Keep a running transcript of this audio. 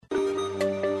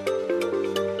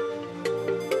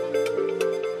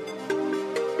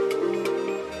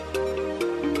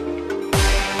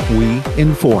we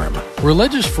inform.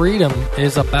 Religious freedom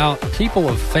is about people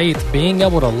of faith being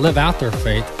able to live out their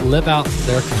faith, live out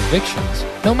their convictions,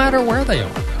 no matter where they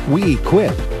are. We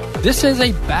equip. This is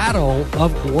a battle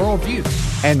of worldview.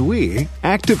 And we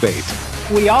activate.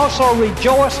 We also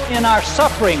rejoice in our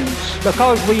sufferings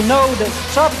because we know that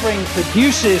suffering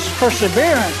produces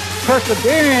perseverance,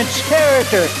 perseverance,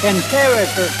 character, and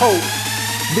character, hope.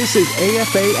 This is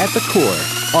AFA at the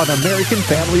Core on American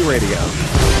Family Radio.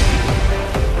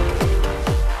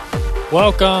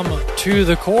 Welcome to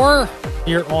the Core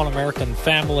here on American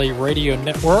Family Radio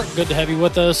Network. Good to have you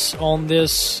with us on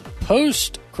this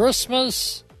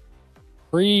post-Christmas,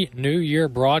 pre-New Year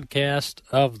broadcast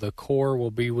of the Core.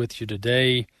 Will be with you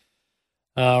today.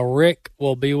 Rick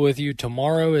will be with you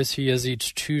tomorrow as he is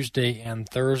each Tuesday and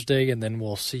Thursday, and then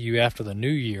we'll see you after the New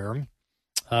Year.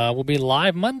 We'll be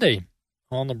live Monday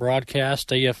on the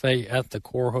broadcast, AFA at the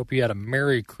Core. Hope you had a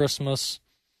Merry Christmas.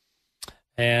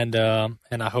 And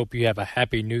I hope you have a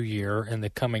Happy New Year in the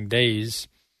coming days.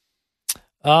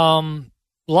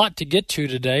 Lot to get to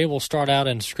today. We'll start out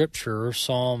in Scripture.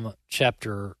 Psalm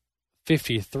chapter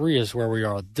 53 is where we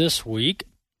are this week,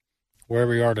 where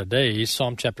we are today.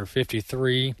 Psalm chapter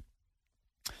 53.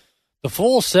 The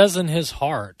fool says in his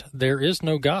heart, there is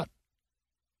no God.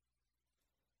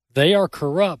 They are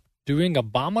corrupt, doing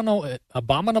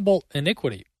abominable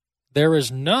iniquity. There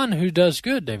is none who does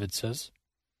good, David says.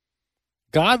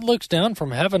 God looks down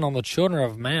from heaven on the children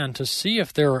of man to see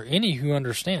if there are any who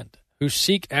understand, who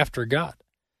seek after God.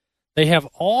 They have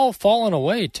all fallen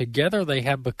away. Together they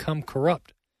have become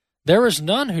corrupt. There is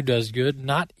none who does good,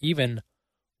 not even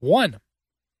one.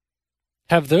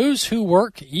 Have those who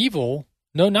work evil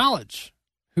no knowledge,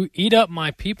 who eat up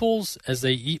my peoples as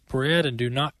they eat bread and do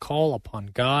not call upon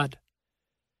God?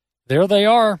 There they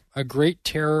are, a great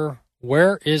terror,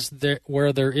 where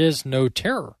there is no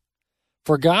terror.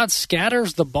 For God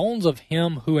scatters the bones of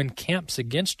him who encamps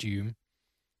against you.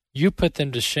 You put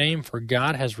them to shame, for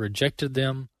God has rejected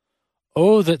them.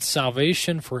 Oh, that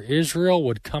salvation for Israel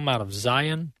would come out of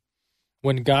Zion.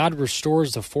 When God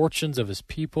restores the fortunes of his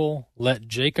people, let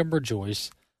Jacob rejoice,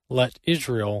 let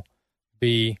Israel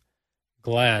be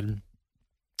glad.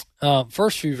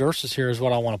 First few verses here is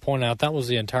what I want to point out. That was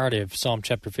the entirety of Psalm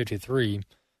chapter 53.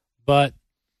 But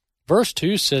verse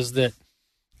 2 says that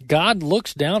God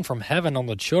looks down from heaven on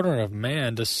the children of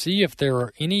man to see if there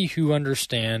are any who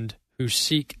understand, who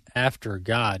seek after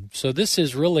God. So this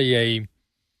is really a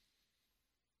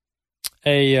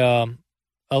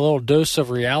little dose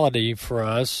of reality for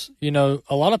us. You know,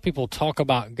 a lot of people talk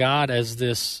about God as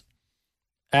this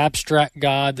abstract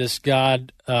God, this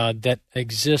God that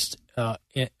exists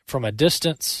from a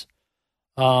distance.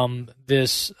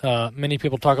 Many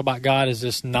people talk about God as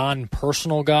this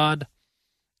non-personal God.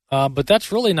 But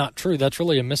that's really not true. That's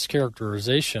really a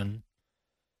mischaracterization.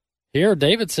 Here,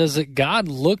 David says that God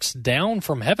looks down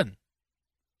from heaven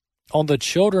on the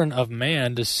children of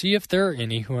man to see if there are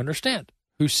any who understand,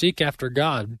 who seek after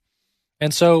God.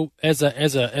 And so, as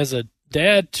a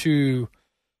dad to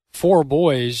 4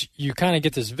 boys, you kind of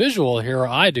get this visual here. Or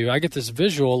I do. I get this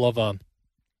visual of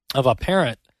a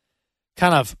parent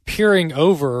kind of peering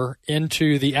over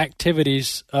into the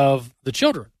activities of the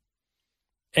children.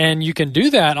 And you can do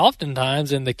that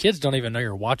oftentimes, and the kids don't even know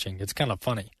you're watching. It's kind of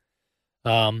funny.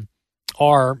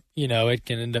 Or, you know, it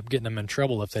can end up getting them in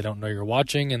trouble if they don't know you're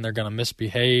watching, and they're going to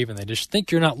misbehave, and they just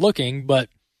think you're not looking. But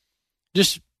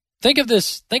just think of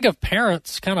this. Think of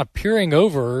parents kind of peering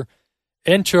over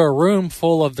into a room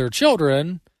full of their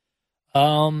children,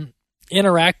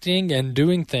 interacting and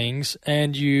doing things,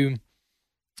 and you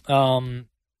can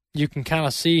kind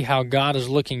of see how God is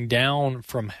looking down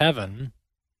from heaven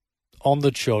on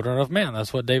the children of man.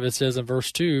 That's what David says in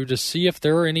verse 2, to see if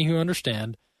there are any who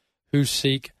understand, who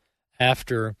seek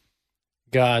after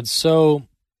God. So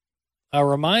a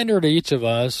reminder to each of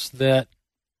us that,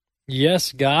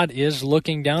 yes, God is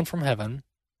looking down from heaven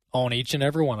on each and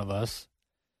every one of us,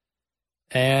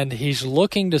 and he's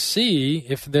looking to see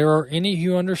if there are any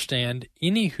who understand,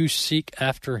 any who seek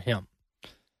after him.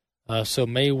 So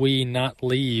may we not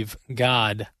leave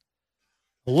God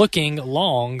looking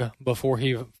long before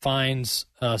he finds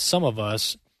some of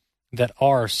us that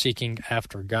are seeking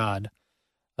after God.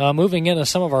 Moving into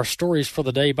some of our stories for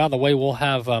the day. By the way, we'll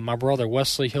have my brother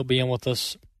Wesley. He'll be in with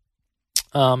us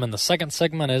in the second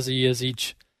segment, as he is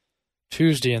each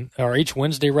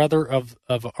Wednesday rather of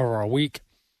our week.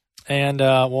 And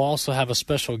we'll also have a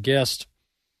special guest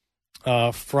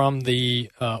from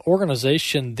the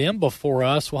organization Them Before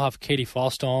Us. We'll have Katie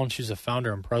Faust on. She's the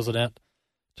founder and president,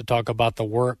 to talk about the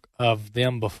work of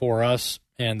Them Before Us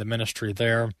and the ministry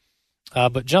there.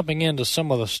 But jumping into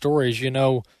some of the stories, you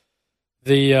know,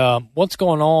 The what's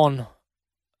going on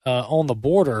the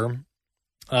border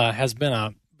has been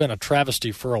a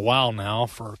travesty for a while now,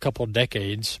 for a couple of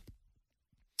decades.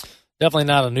 Definitely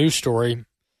not a news story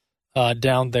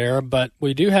down there, but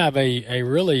we do have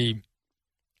a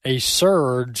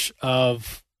surge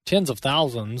of tens of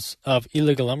thousands of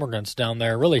illegal immigrants down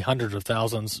there, really hundreds of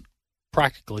thousands,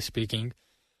 practically speaking,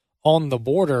 on the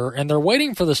border, and they're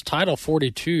waiting for this Title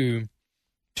 42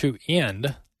 to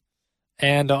end.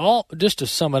 And just to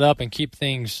sum it up and keep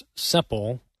things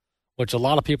simple, which a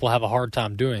lot of people have a hard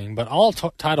time doing, but all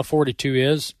Title 42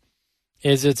 is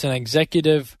it's an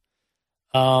executive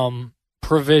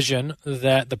provision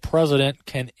that the president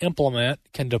can implement,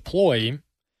 can deploy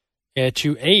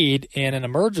to aid in an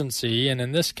emergency, and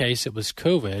in this case it was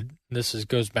COVID. This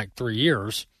goes back 3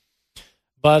 years.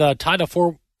 But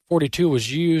Title 42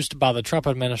 was used by the Trump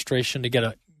administration to get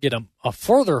a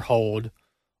further hold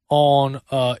on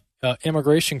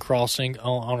immigration crossing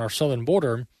on our southern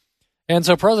border. And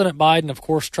so President Biden, of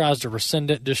course, tries to rescind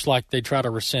it, just like they try to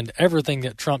rescind everything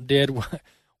that Trump did,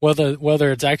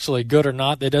 whether it's actually good or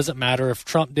not. It doesn't matter. If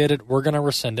Trump did it, we're going to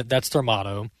rescind it. That's their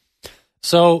motto.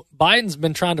 So Biden's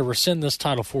been trying to rescind this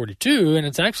Title 42, and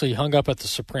it's actually hung up at the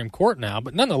Supreme Court now.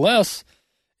 But nonetheless,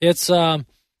 it's going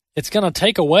to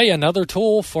take away another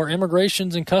tool for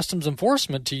Immigrations and Customs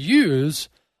Enforcement to use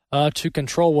to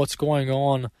control what's going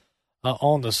on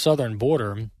the southern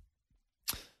border.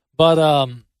 But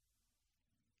on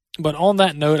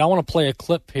that note, I want to play a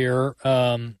clip here.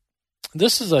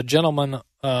 This is a gentleman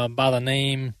by the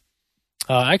name,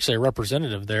 actually a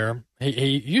representative there.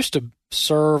 He used to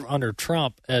serve under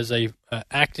Trump as a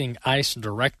acting ICE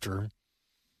director.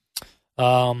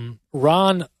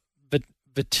 Ron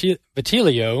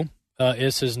Vitilio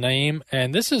is his name,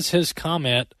 and this is his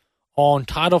comment on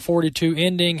Title 42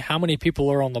 ending, how many people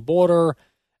are on the border,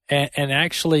 and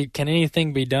actually, can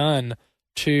anything be done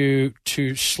to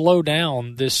slow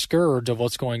down this scourge of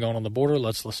what's going on the border?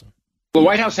 Let's listen. The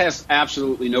White House has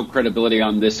absolutely no credibility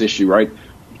on this issue, right?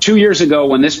 2 years ago,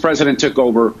 when this president took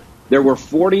over, there were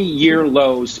 40-year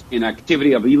lows in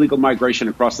activity of illegal migration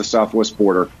across the southwest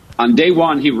border. On day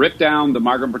one, he ripped down the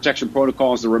migrant protection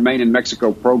protocols, the Remain in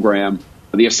Mexico program,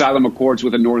 the asylum accords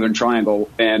with the Northern Triangle.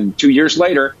 And 2 years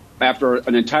later, after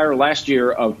an entire last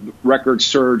year of record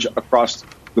surge across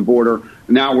the border,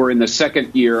 now we're in the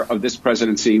second year of this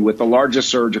presidency with the largest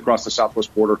surge across the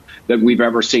southwest border that we've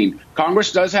ever seen.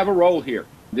 Congress does have a role here.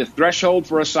 The threshold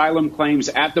for asylum claims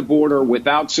at the border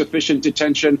without sufficient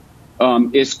detention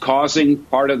is causing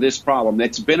part of this problem.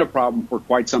 It's been a problem for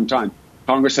quite some time.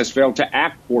 Congress has failed to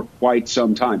act for quite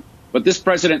some time. But this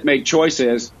president made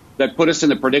choices that put us in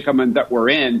the predicament that we're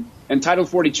in. And Title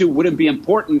 42 wouldn't be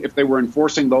important if they were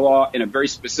enforcing the law in a very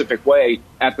specific way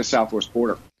at the southwest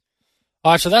border.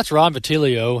 All right, so that's Ron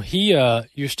Vitilio. He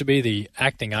used to be the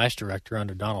acting ICE director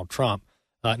under Donald Trump.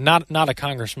 Not a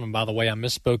congressman, by the way. I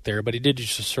misspoke there, but he did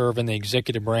used to serve in the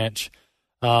executive branch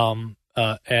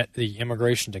at the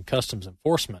Immigration and Customs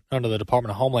Enforcement under the Department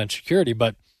of Homeland Security.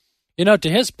 But, to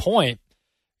his point,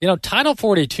 Title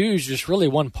 42 is just really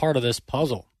one part of this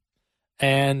puzzle.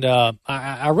 And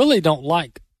I really don't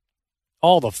like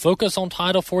all the focus on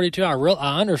Title 42.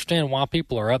 I understand why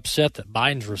people are upset that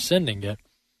Biden's rescinding it.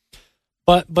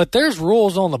 But there's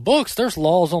rules on the books, there's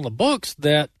laws on the books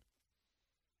that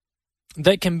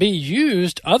can be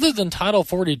used other than Title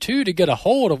 42 to get a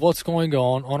hold of what's going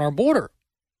on our border.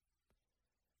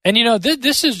 And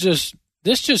this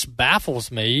just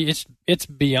baffles me. It's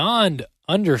beyond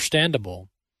understandable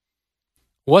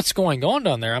what's going on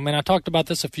down there. I mean, I talked about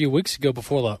this a few weeks ago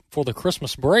before the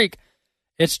Christmas break.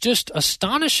 It's just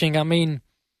astonishing. I mean,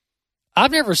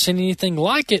 I've never seen anything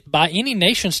like it by any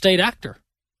nation-state actor.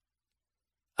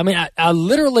 I mean, I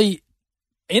literally,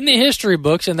 in the history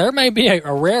books, and there may be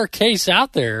a rare case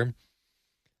out there,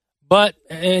 but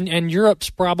and Europe's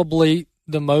probably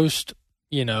the most,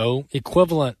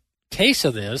 equivalent case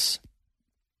of this.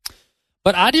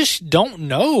 But I just don't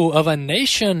know of a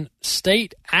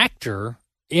nation-state actor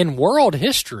in world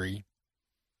history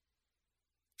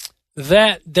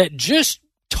that just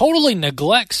totally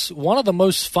neglects one of the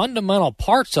most fundamental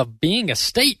parts of being a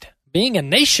state, being a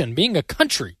nation, being a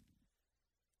country.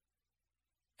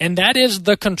 And that is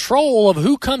the control of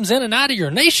who comes in and out of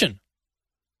your nation.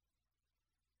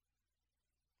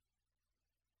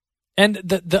 And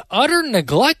the utter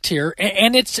neglect here,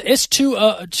 and it's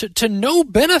to no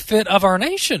benefit of our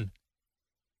nation.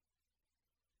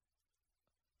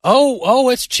 Oh,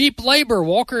 it's cheap labor,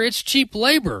 Walker. It's cheap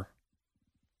labor.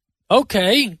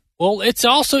 Okay, well, it's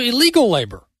also illegal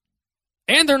labor,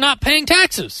 and they're not paying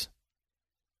taxes.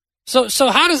 So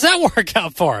how does that work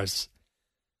out for us?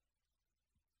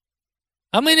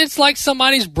 I mean, it's like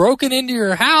somebody's broken into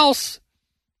your house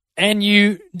and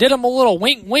you did them a little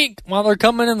wink, wink while they're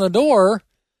coming in the door,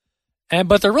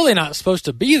 but they're really not supposed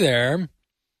to be there.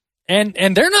 And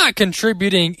they're not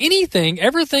contributing anything.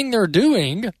 Everything they're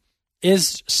doing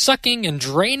is sucking and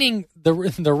draining the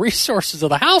resources of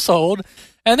the household,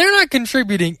 and they're not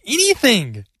contributing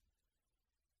anything.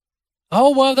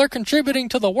 Oh, well, they're contributing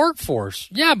to the workforce.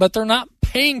 Yeah, but they're not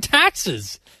paying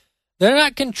taxes. They're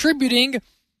not contributing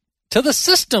to the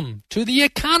system, to the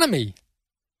economy.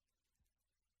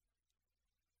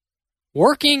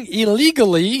 Working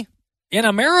illegally in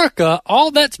America,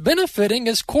 all that's benefiting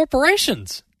is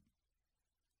corporations.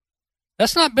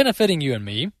 That's not benefiting you and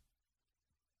me.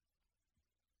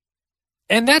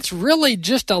 And that's really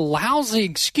just a lousy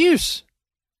excuse.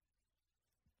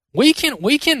 We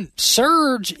can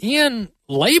surge in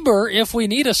labor if we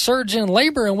need a surge in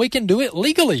labor, and we can do it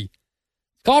legally.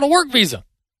 It's called a work visa.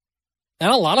 And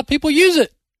a lot of people use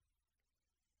it.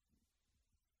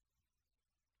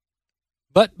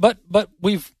 But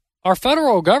our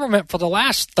federal government for the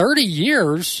last 30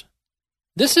 years,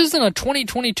 this isn't a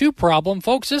 2022 problem,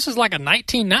 folks. This is like a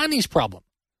 1990s problem.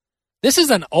 This is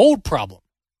an old problem.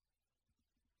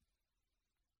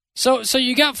 So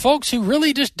you got folks who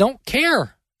really just don't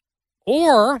care.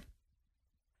 Or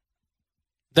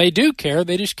they do care,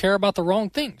 they just care about the wrong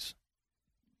things.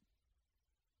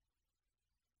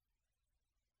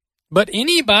 But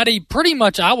anybody, pretty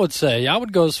much I would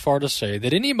go as far to say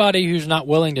that anybody who's not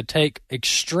willing to take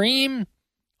extreme,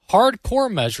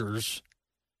 hardcore measures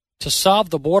to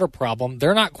solve the border problem,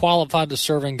 they're not qualified to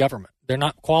serve in government. They're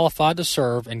not qualified to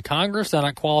serve in Congress. They're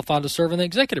not qualified to serve in the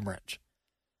executive branch.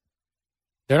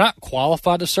 They're not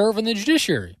qualified to serve in the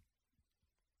judiciary.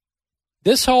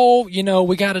 This whole,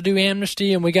 we got to do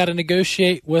amnesty and we got to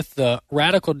negotiate with the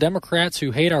radical Democrats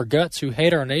who hate our guts, who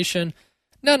hate our nation.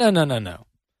 No.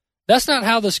 That's not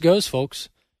how this goes, folks.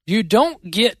 You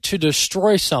don't get to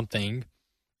destroy something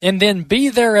and then be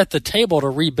there at the table to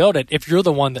rebuild it if you're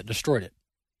the one that destroyed it.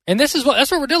 And that's what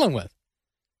we're dealing with.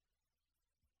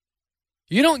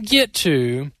 You don't get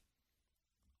to,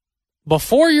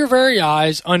 before your very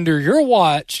eyes, under your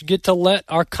watch, get to let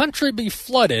our country be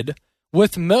flooded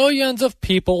with millions of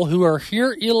people who are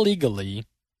here illegally.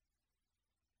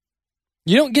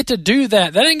 You don't get to do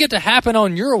that. That didn't get to happen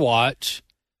on your watch.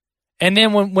 And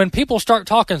then when people start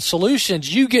talking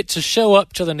solutions, you get to show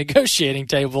up to the negotiating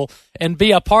table and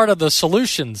be a part of the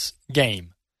solutions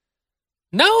game.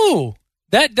 No,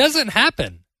 that doesn't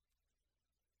happen.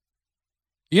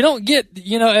 You don't get,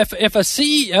 if a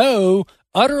CEO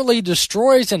utterly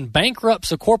destroys and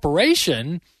bankrupts a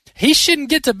corporation, he shouldn't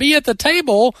get to be at the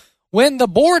table when the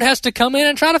board has to come in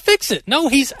and try to fix it. No,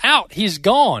 he's out. He's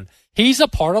gone. He's a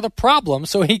part of the problem,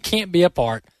 so he can't be a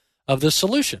part of the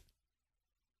solution.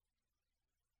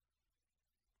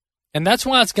 And that's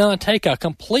why it's going to take a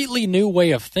completely new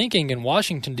way of thinking in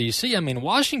Washington, D.C. I mean,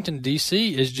 Washington,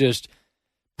 D.C. is just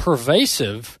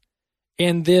pervasive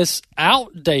in this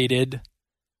outdated,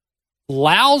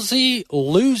 lousy,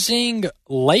 losing,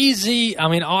 lazy,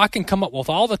 I can come up with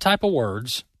all the type of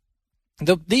words.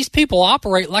 These people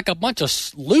operate like a bunch of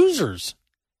losers.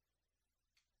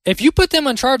 If you put them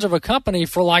in charge of a company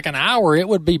for like an hour, it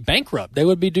would be bankrupt. They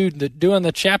would be doing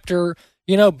the chapter,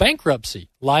 bankruptcy,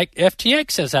 like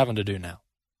FTX is having to do now.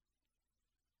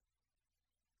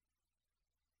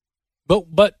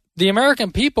 But the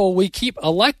American people, we keep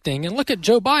electing, and look at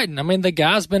Joe Biden. I mean, the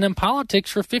guy's been in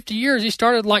politics for 50 years. He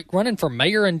started like running for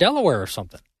mayor in Delaware or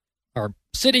something, or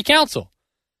city council.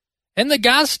 And the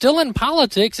guy's still in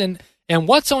politics, and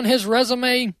what's on his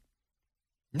resume?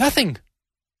 Nothing.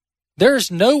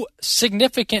 There's no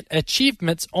significant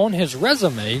achievements on his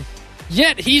resume,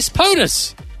 yet he's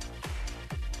POTUS.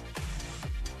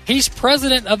 He's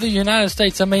president of the United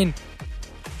States. I mean,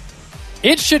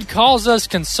 it should cause us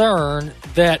concern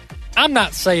that, I'm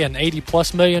not saying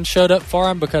 80+ million showed up for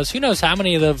him, because who knows how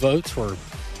many of the votes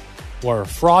were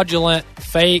fraudulent,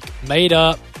 fake, made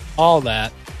up, all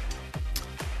that.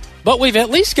 But we've at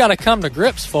least got to come to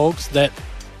grips, folks, that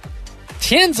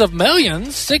tens of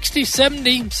millions, 60,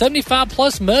 70,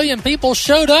 75+ million people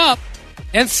showed up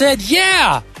and said,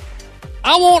 yeah,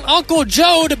 I want Uncle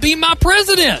Joe to be my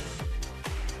president.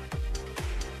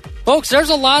 Folks, there's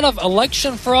a lot of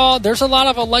election fraud. There's a lot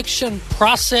of election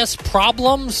process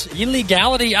problems,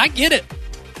 illegality. I get it.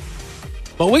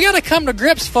 But we got to come to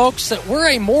grips, folks, that we're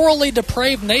a morally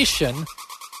depraved nation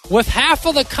with half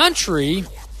of the country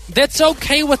that's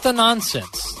okay with the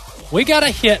nonsense. We got to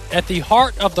hit at the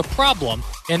heart of the problem,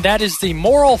 and that is the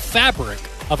moral fabric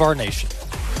of our nation.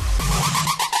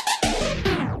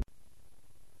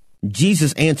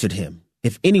 Jesus answered him,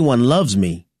 "If anyone loves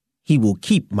me, he will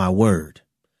keep my word.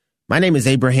 My name is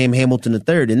Abraham Hamilton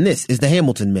III, and this is the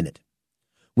Hamilton Minute.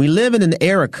 We live in an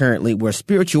era currently where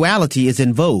spirituality is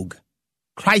in vogue.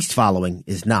 Christ following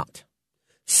is not.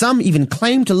 Some even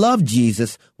claim to love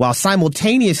Jesus while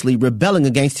simultaneously rebelling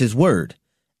against his word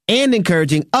and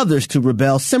encouraging others to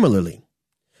rebel similarly.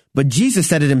 But Jesus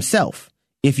said it himself,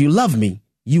 "If you love me,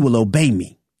 you will obey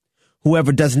me.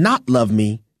 Whoever does not love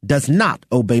me does not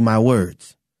obey my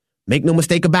words." Make no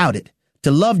mistake about it. To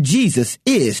love Jesus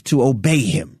is to obey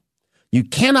him. You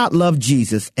cannot love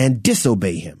Jesus and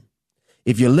disobey him.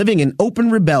 If you're living in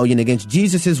open rebellion against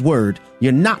Jesus' word,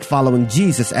 you're not following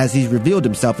Jesus as he's revealed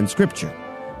himself in Scripture.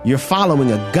 You're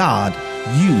following a God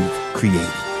you've created.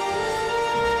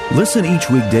 Listen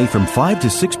each weekday from 5 to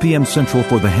 6 p.m. Central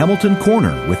for the Hamilton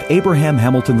Corner with Abraham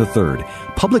Hamilton III,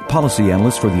 Public Policy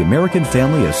Analyst for the American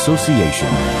Family Association.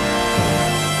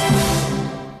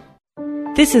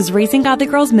 This is Raising Godly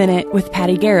Girls Minute with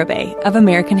Patty Garibay of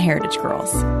American Heritage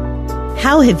Girls.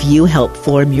 How have you helped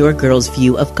form your girls'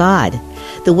 view of God?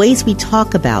 The ways we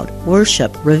talk about,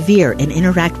 worship, revere, and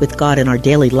interact with God in our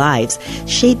daily lives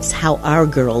shapes how our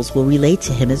girls will relate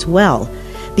to him as well.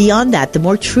 Beyond that, the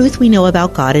more truth we know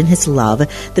about God and his love,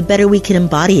 the better we can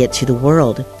embody it to the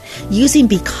world. Using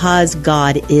 "because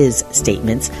God is"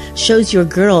 statements shows your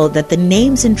girl that the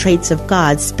names and traits of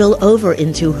God spill over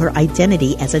into her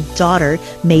identity as a daughter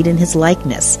made in his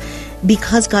likeness.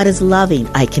 Because God is loving,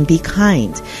 I can be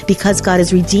kind. Because God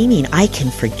is redeeming, I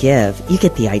can forgive. You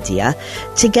get the idea.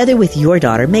 Together with your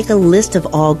daughter, make a list of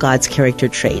all God's character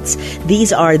traits.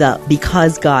 These are the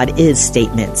 "because God is"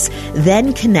 statements.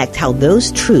 Then connect how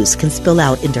those truths can spill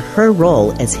out into her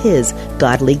role as his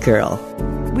godly girl.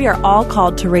 We are all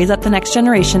called to raise up the next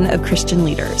generation of Christian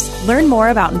leaders. Learn more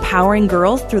about empowering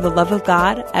girls through the love of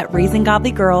God at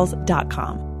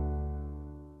raisinggodlygirls.com.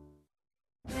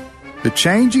 The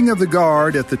changing of the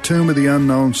guard at the Tomb of the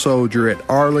Unknown Soldier at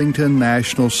Arlington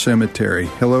National Cemetery.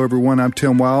 Hello, everyone. I'm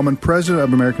Tim Wildman, president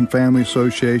of American Family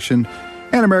Association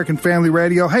and American Family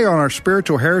Radio. Hey, on our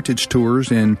spiritual heritage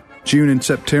tours in June and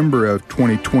September of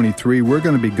 2023, we're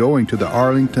going to be going to the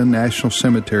Arlington National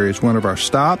Cemetery as one of our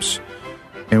stops,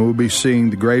 and we'll be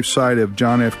seeing the gravesite of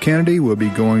John F. Kennedy. We'll be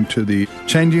going to the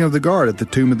changing of the guard at the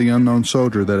Tomb of the Unknown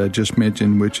Soldier that I just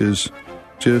mentioned, which is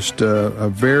just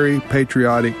a very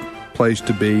patriotic place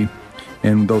to be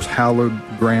in those hallowed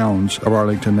grounds of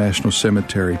Arlington National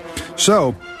Cemetery.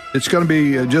 So it's going to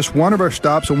be just one of our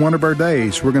stops on one of our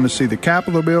days. We're going to see the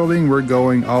Capitol building. We're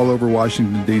going all over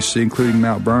Washington, D.C., including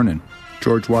Mount Vernon,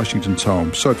 George Washington's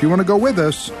home. So if you want to go with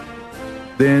us,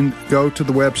 then go to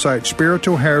the website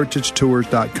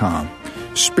spiritualheritagetours.com.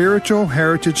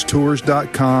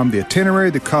 spiritualheritagetours.com. The itinerary,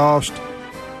 the cost,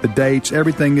 the dates,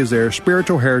 everything is there.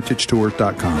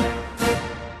 spiritualheritagetours.com.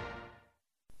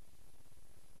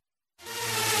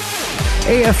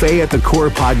 AFA at the Core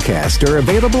podcast are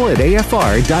available at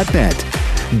afr.net.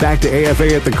 Back to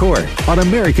AFA at the Core on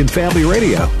American Family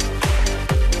Radio.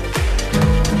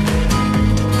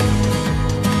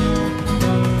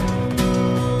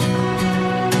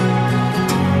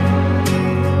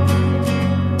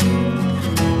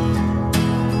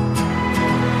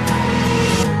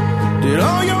 Did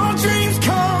all your dreams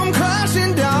come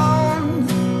crashing down?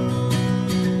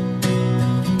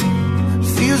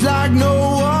 Feels like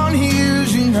no one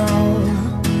hears you now.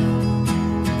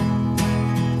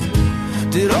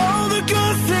 Did all the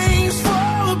good things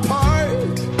fall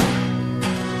apart?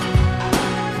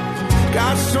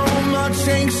 Got so much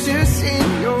anxious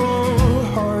in your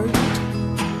heart.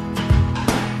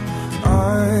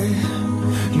 I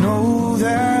know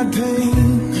that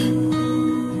pain.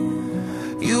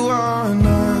 You are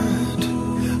not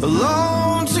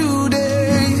alone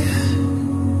today.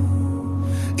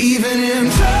 Even in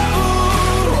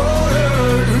troubled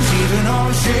waters, even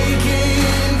on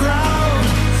shaking ground,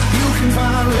 you can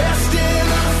find rest in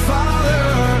the Father.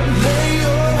 Lay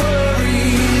your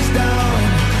worries down.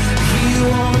 He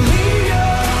won't leave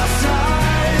your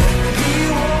side. He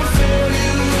won't fail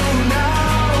you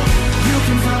now. You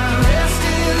can find rest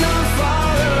in the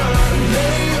Father.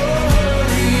 Lay your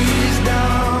worries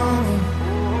down.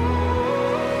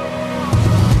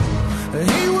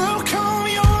 He will calm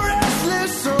your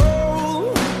restless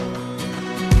soul.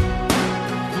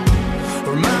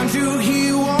 Remind you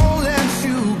he won't let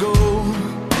you go.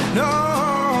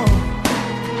 No.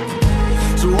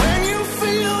 So when you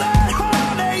feel that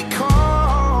heartache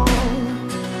call,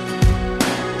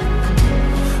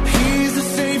 he's the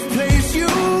safe place you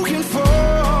can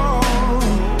fall.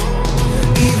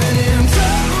 Even in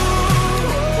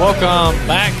trouble. Welcome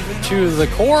back to the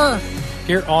Core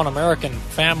here on American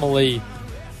Family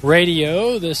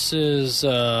Radio. This is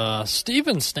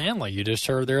Stephen Stanley you just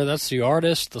heard there. That's the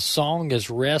artist. The song is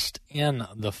Rest in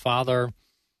the Father.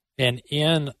 And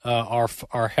in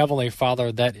our Heavenly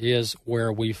Father, that is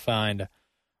where we find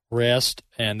rest.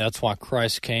 And that's why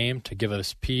Christ came, to give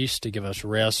us peace, to give us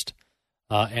rest,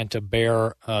 and to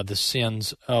bear the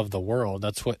sins of the world.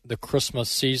 That's what the Christmas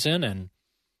season and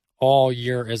all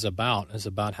year is about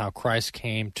how Christ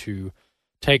came to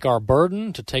take our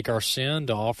burden, to take our sin,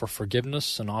 to offer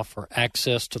forgiveness and offer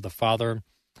access to the Father,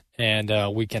 and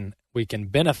we can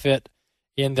benefit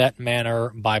in that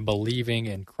manner by believing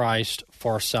in Christ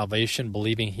for salvation,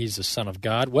 believing He's the Son of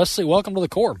God. Wesley, welcome to the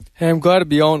Core. Hey, I'm glad to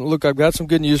be on. Look, I've got some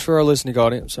good news for our listening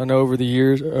audience. I know over the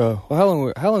years, how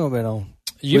long have I been on?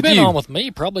 You've been on with me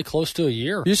probably close to a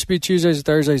year. Used to be Tuesdays and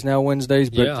Thursdays, now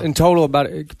Wednesdays, but in total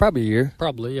probably a year.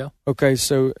 Probably, yeah. Okay,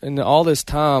 so in all this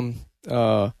time,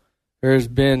 there's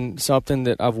been something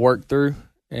that I've worked through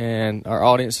and our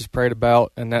audience has prayed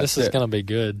about, and that's this is going to be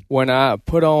good. When I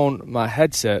put on my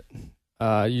headset,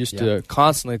 I used to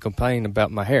constantly complain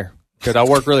about my hair because I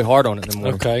work really hard on it in the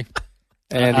morning. Okay.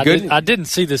 And I didn't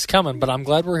see this coming, but I'm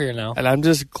glad we're here now. And I'm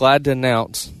just glad to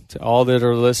announce to all that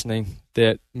are listening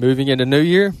that moving into New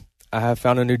Year, I have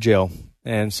found a new gel.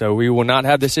 And so we will not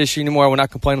have this issue anymore. I will not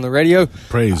complain on the radio.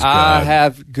 Praise God. I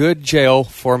have good gel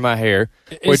for my hair.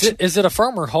 Is it a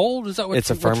firmer hold? Is that what it's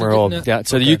a what you're firmer getting hold? at? Yeah,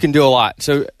 so you can do a lot.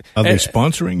 So Are they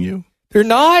sponsoring you? They're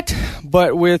not,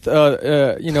 but with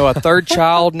a third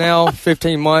child now,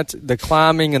 15 months, the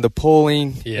climbing and the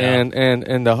pulling, and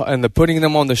the putting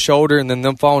them on the shoulder and then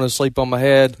them falling asleep on my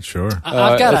head. Sure,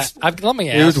 let me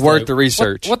ask. It was worth the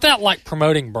research. What that like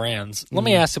promoting brands? Let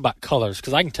me ask about colors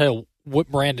because I can tell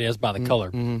what brand it is by the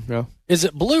color. Yeah. Is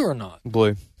it blue or not?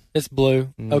 Blue. It's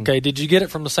blue. Okay. Did you get it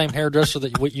from the same hairdresser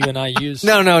that what you and I use?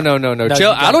 No.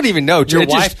 Jill, I don't even know. Your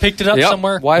wife picked it up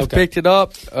somewhere? Wife picked it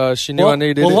up. She knew I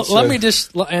needed it. Let me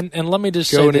just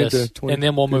say this, and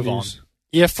then we'll move on.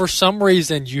 If for some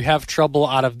reason you have trouble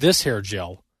out of this hair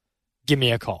gel, give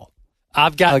me a call. I'll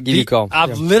give you a call.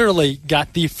 I've literally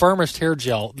got the firmest hair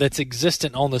gel that's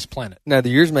existent on this planet. Now, the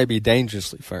yours may be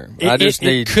dangerously firm.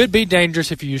 It could be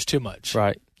dangerous if you use too much.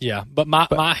 Right. Yeah, but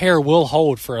my hair will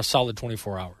hold for a solid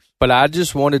 24 hours. But I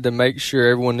just wanted to make sure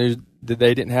everyone knew that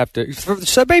they didn't have to.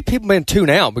 So many people been tuned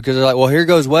out because they're like, well, here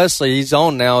goes Wesley. He's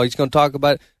on now. He's going to talk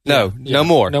about it. No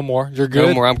more. No more. You're good?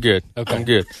 No more. I'm good. Okay. I'm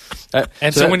good.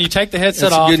 And so when you take the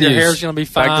headset off, your hair's going to be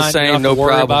fine. Back the same, you don't have to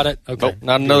worry about it. Okay. Nope,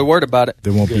 not another word about it.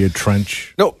 There won't be a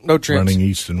trench. Nope, no trench. Running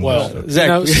east and west. Well,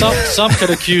 exactly. Some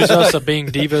could accuse us of being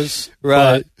divas.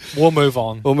 Right. But we'll move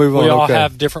on. We all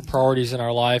have different priorities in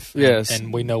our life. Yes.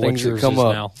 And we know things what yours come is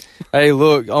up. now. Hey,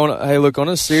 look, on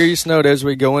a serious note, as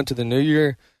we go into the new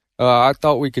year, I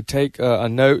thought we could take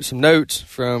some notes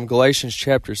from Galatians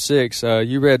chapter 6.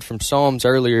 You read from Psalms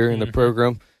earlier in the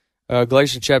program,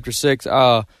 Galatians chapter 6.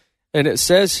 And it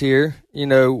says here,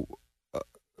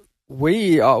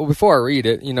 we before I read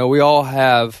it, we all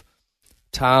have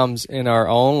times in our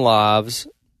own lives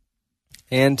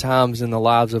and times in the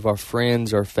lives of our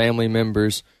friends, our family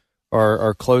members,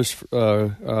 our close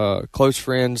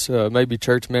friends, maybe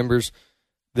church members,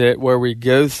 where we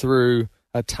go through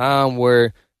a time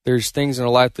where there's things in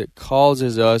our life that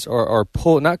causes us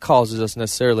not causes us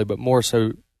necessarily, but more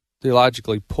so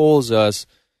theologically pulls us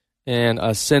in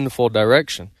a sinful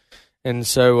direction. And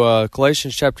so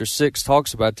Galatians chapter 6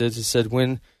 talks about this. It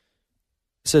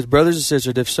says, brothers and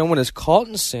sisters, if someone is caught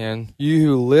in sin, you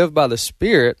who live by the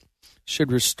Spirit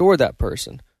should restore that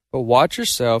person. But watch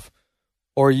yourself,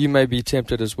 or you may be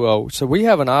tempted as well. So we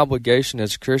have an obligation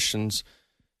as Christians,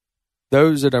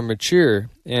 those that are mature,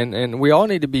 and we all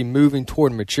need to be moving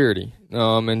toward maturity.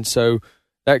 And so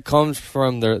that comes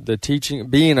from the teaching,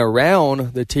 being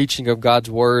around the teaching of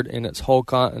God's Word and its whole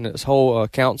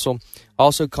counsel.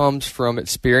 Also comes from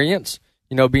experience,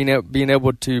 being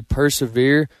able to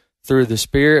persevere through the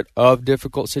spirit of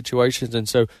difficult situations. And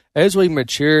so as we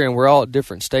mature and we're all at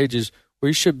different stages,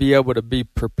 we should be able to be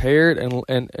prepared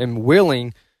and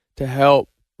willing to help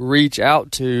reach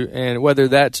out to, and whether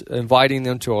that's inviting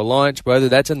them to a lunch, whether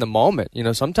that's in the moment.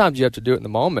 Sometimes you have to do it in the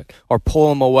moment or pull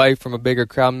them away from a bigger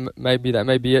crowd. Maybe that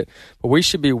may be it. But we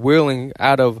should be willing,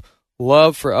 out of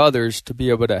love for others, to be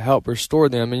able to help restore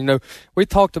them. And, we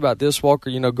talked about this,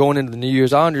 Walker, going into the New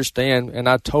Year's. I understand, and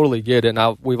I totally get it,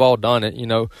 and we've all done it.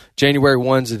 January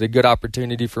 1 is a good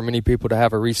opportunity for many people to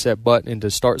have a reset button and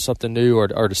to start something new or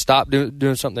to stop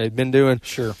doing something they've been doing.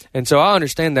 Sure. And so I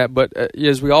understand that, but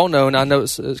as we all know, and I know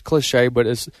it's cliche, but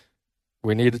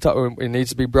we need to talk. It needs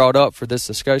to be brought up for this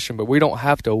discussion, but we don't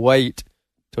have to wait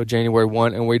till January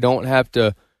 1, and we don't have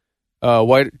to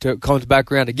wait till it comes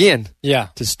back around again. Yeah.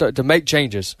 To make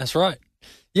changes. That's right.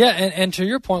 Yeah, and to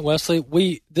your point, Wesley,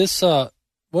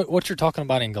 what you're talking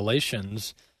about in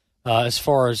Galatians, as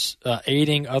far as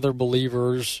aiding other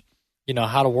believers,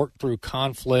 how to work through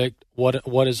conflict,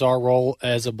 what is our role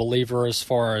as a believer as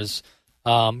far as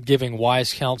giving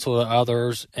wise counsel to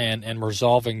others and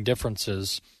resolving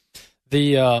differences.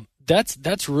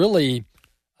 That's really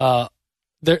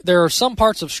there are some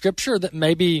parts of Scripture that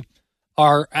maybe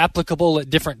are applicable at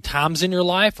different times in your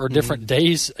life or different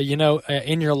days,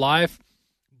 in your life.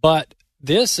 But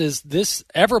this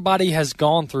everybody has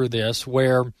gone through this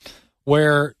where we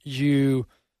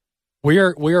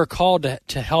are called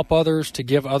to help others, to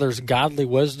give others godly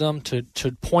wisdom,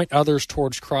 to point others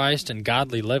towards Christ and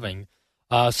godly living.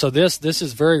 So this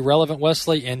is very relevant,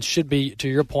 Wesley, and should be, to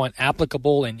your point,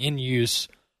 applicable and in use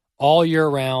all year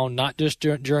round, not just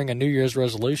during a New Year's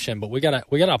resolution, but we gotta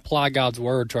apply God's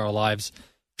word to our lives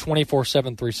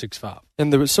 24/7, 365.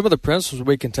 And some of the principles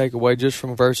we can take away just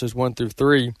from verses 1 through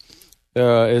 3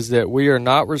 is that we are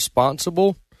not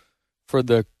responsible for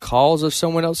the cause of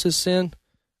someone else's sin,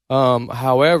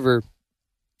 however,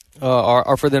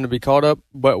 or for them to be caught up,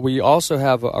 but we also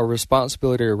have a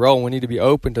responsibility or role. We need to be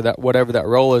open to that, whatever that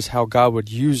role is, how God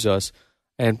would use us,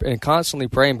 and constantly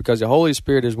praying, because the Holy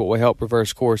Spirit is what will help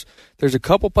reverse course. There's a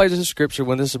couple places of Scripture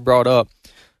when this is brought up.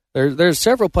 There's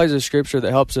several places of Scripture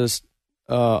that helps us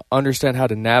understand how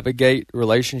to navigate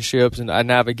relationships and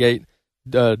navigate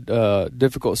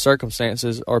difficult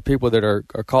circumstances or people that are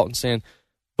caught in sin.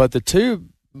 But the two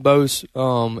most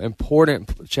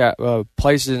important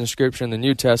places in the Scripture in the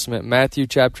New Testament, Matthew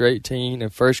chapter 18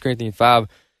 and 1 Corinthians 5,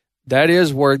 that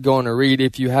is worth going to read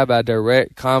if you have a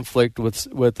direct conflict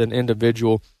with an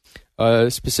individual,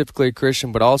 specifically a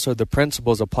Christian, but also the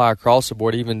principles apply across the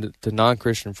board, even to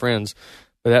non-Christian friends.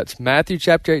 But that's Matthew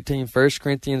chapter 18, 1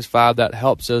 Corinthians 5. That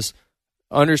helps us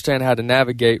understand how to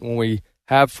navigate when we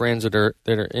have friends that are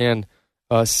in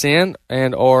sin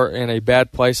and or in a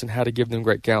bad place, and how to give them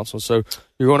great counsel. So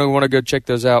you're going to want to go check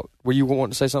those out. Were you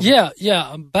wanting to say something?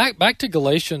 Yeah. Back to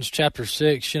Galatians chapter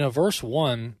 6. Verse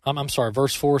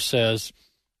 4 says,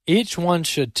 each one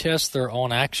should test their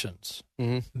own actions.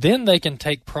 Mm-hmm. Then they can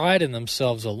take pride in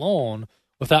themselves alone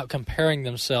without comparing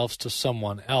themselves to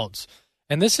someone else.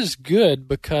 And this is good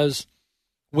because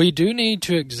we do need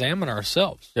to examine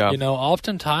ourselves. Yeah.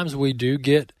 Oftentimes we do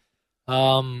get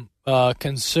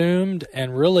consumed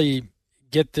and really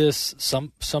get this.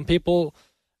 Some people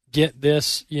get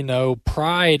this,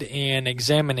 pride in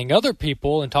examining other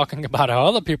people and talking about how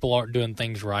other people aren't doing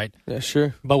things right. Yeah,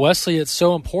 sure. But Wesley, it's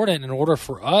so important in order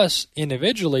for us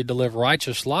individually to live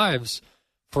righteous lives,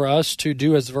 for us to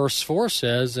do as verse 4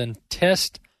 says and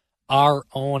test our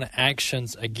own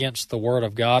actions against the Word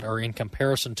of God, or in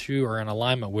comparison to or in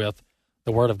alignment with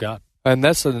the Word of God. And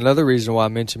that's another reason why I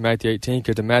mentioned Matthew 18,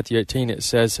 because in Matthew 18 it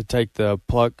says to take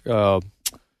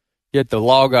get the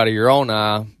log out of your own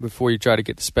eye before you try to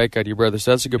get the speck out of your brother.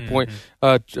 So that's a good point.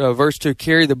 Verse 2,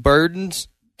 carry the burdens,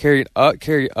 carry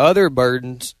others'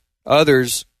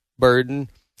 burden,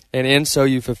 and in so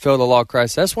you fulfill the law of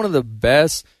Christ. That's one of the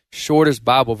best, shortest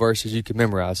Bible verses you can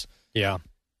memorize. Yeah.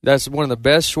 That's one of the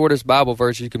best, shortest Bible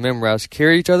verses you can memorize.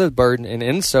 Carry each other's burden, and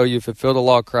in so you fulfill the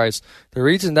law of Christ. The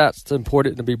reason that's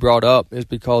important to be brought up is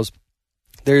because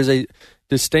there's a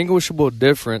distinguishable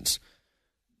difference,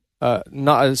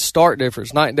 not a stark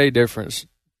difference, night and day difference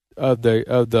of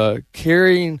the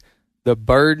carrying the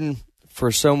burden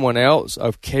for someone else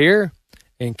of care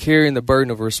and carrying the burden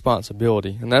of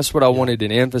responsibility. And that's what I wanted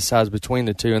to emphasize between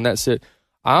the two. And that's it.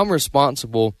 I'm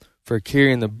responsible for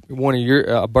carrying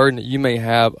a burden that you may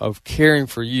have of caring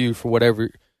for you for whatever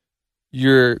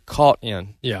you're caught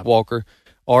in, Walker,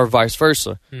 or vice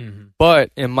versa. Mm-hmm.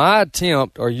 But in my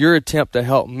attempt, or your attempt to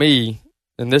help me,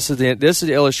 and this is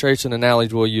the illustration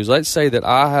analogy we'll use. Let's say that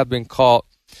I have been caught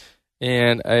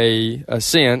in a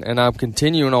sin, and I'm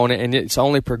continuing on it, and it's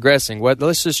only progressing.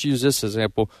 Let's just use this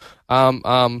example.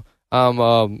 I'm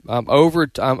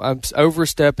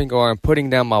overstepping, or I'm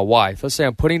putting down my wife. Let's say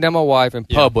I'm putting down my wife in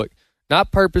public,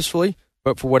 not purposefully,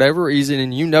 but for whatever reason,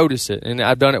 and you notice it. And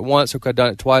I've done it once, okay, I've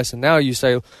done it twice, and now you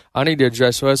say, I need to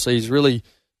address Wesley. He's really,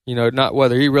 not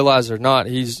whether he realizes it or not,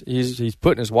 he's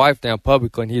putting his wife down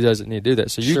publicly, and he doesn't need to do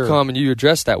that. So you come and you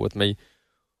address that with me.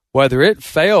 Whether it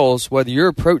fails, whether your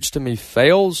approach to me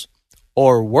fails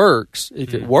or works,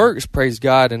 if it works, praise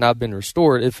God, and I've been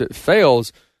restored. If it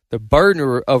fails, the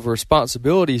burden of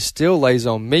responsibility still lays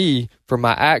on me for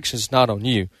my actions, not on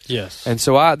you. Yes. And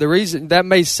so the reason that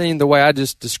may seem the way I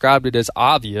just described it as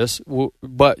obvious,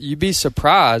 but you'd be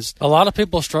surprised. A lot of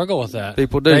people struggle with that.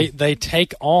 People do. They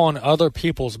take on other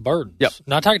people's burdens. Yep.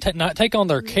 Not take on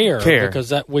their care. Because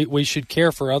that we should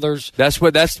care for others. That's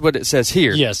what it says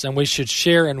here. Yes, and we should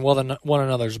share in one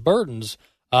another's burdens.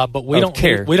 But we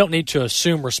don't need to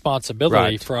assume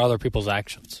responsibility for other people's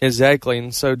actions. Exactly,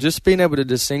 and so just being able to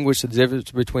distinguish the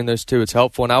difference between those two, it's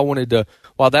helpful. And I wanted to,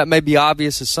 while that may be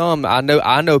obvious to some, I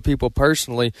know people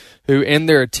personally who, in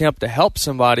their attempt to help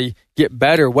somebody get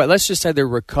better, let's just say they're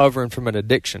recovering from an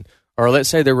addiction, or let's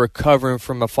say they're recovering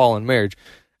from a fallen marriage,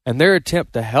 and their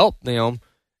attempt to help them,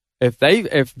 if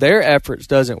their efforts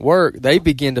doesn't work, they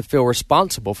begin to feel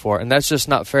responsible for it, and that's just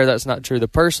not fair. That's not true. The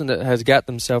person that has got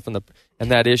themselves in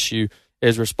that issue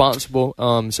is responsible.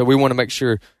 So we want to make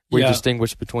sure we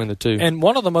distinguish between the two. And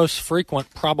one of the most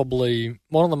frequent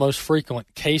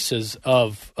cases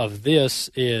of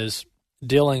this is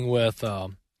dealing with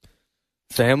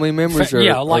family members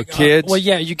or kids.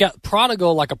 You got a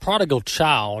prodigal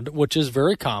child, which is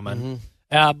very common.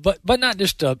 Mm-hmm. But not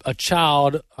just a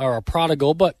child or a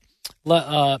prodigal, but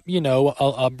a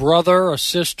brother, a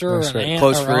sister, an aunt,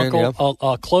 or uncle,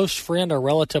 a close friend, a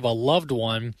relative, a loved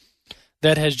one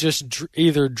that has just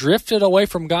either drifted away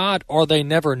from God or they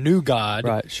never knew God,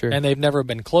 and they've never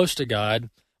been close to God.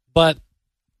 But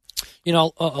a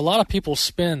lot of people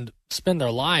spend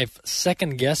their life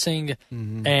second guessing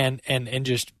and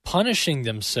just punishing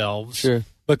themselves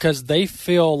because they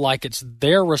feel like it's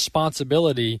their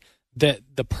responsibility that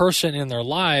the person in their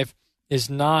life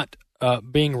is not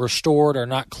being restored or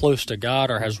not close to God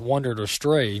or has wandered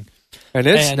astray. And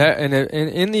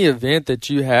in the event that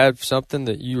you have something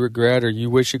that you regret or you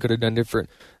wish you could have done different,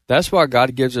 that's why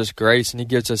God gives us grace and He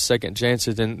gives us second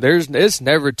chances. And it's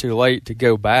never too late to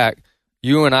go back.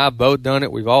 You and I both done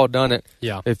it. We've all done it.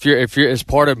 Yeah. If you're as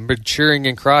part of maturing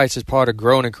in Christ, as part of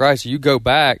growing in Christ, you go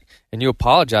back and you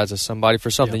apologize to somebody for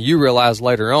something you realize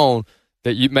later on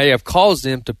that you may have caused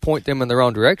them to point them in the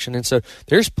wrong direction. And so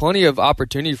there's plenty of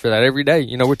opportunity for that every day.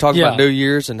 We're talking about New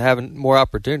Year's and having more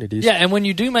opportunities. Yeah, and when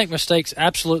you do make mistakes,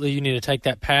 absolutely you need to take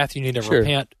that path. You need to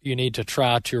repent. You need to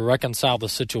try to reconcile the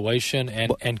situation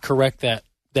and correct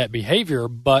that behavior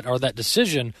or that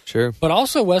decision. Sure. But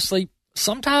also, Wesley,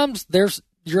 sometimes there's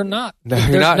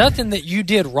nothing that you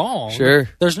did wrong. Sure.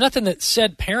 There's nothing that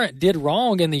said parent did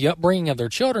wrong in the upbringing of their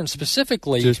children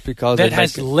specifically just because that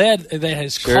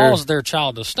has caused their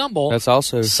child to stumble. That's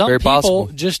also some very people possible.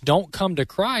 Just don't come to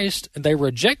Christ. They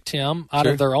reject Him out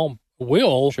of their own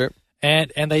will,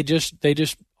 and they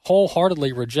just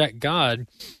wholeheartedly reject God.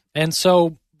 And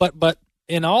so, but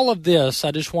in all of this, I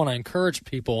just want to encourage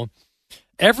people.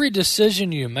 Every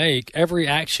decision you make, every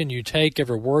action you take,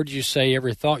 every word you say,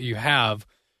 every thought you have,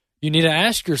 you need to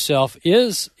ask yourself,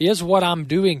 is what I'm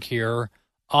doing here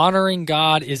honoring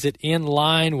God? Is it in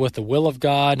line with the will of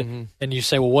God? Mm-hmm. And you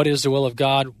say, well, what is the will of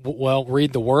God? Well,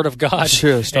 read the Word of God.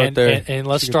 Sure, start there. And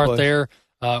let's start there,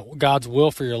 God's will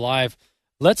for your life.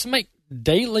 Let's make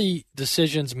daily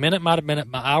decisions, minute by minute,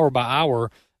 hour by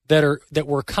hour, that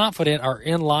we're confident are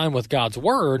in line with God's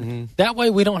Word. Mm-hmm. That way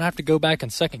we don't have to go back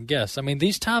and second guess. I mean,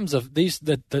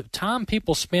 the time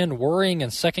people spend worrying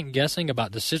and second guessing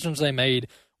about decisions they made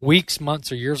weeks,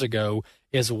 months, or years ago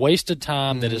is wasted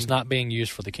time that is not being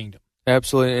used for the kingdom.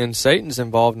 Absolutely, and Satan's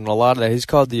involved in a lot of that. He's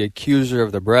called the accuser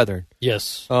of the brethren.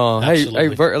 Yes. Hey,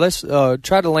 let's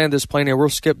try to land this plane here. We'll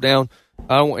skip down.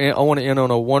 I want to end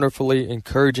on a wonderfully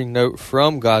encouraging note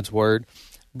from God's Word.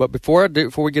 But before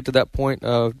we get to that point,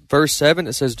 verse 7,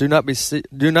 it says, "Do not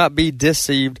be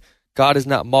deceived. God is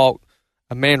not mocked.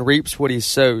 A man reaps what he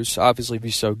sows." Obviously, if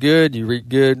you sow good, you reap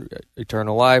good,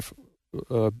 eternal life,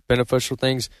 beneficial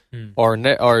things. Or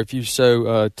if you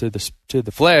sow to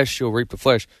the flesh, you'll reap the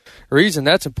flesh. The reason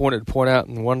that's important to point out,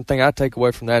 and one thing I take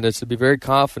away from that, is to be very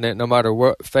confident, no matter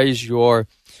what phase you are,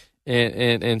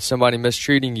 in somebody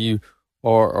mistreating you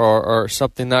or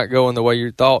something not going the way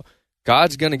you thought.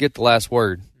 God's going to get the last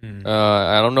word.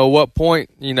 I don't know what point,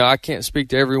 I can't speak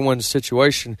to everyone's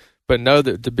situation, but know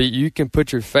that you can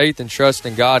put your faith and trust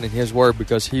in God and His Word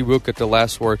because He will get the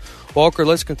last word. Walker,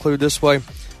 let's conclude this way.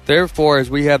 Therefore, as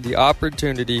we have the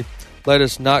opportunity, let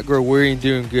us not grow weary in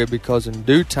doing good, because in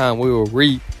due time we will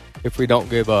reap if we don't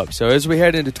give up. So as we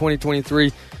head into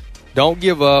 2023, don't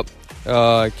give up.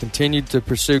 Continue to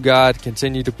pursue God.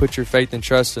 Continue to put your faith and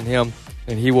trust in Him,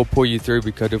 and He will pull you through,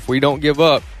 because if we don't give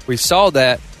up, we saw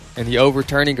that in the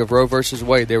overturning of Roe versus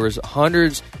Wade. There was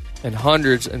hundreds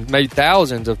and maybe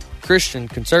thousands of Christian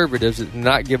conservatives that did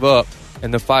not give up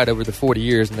in the fight over the 40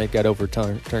 years, and they got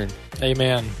overturned.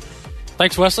 Amen.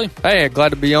 Thanks, Wesley. Hey, glad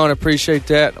to be on. Appreciate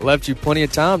that. Left you plenty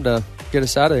of time to get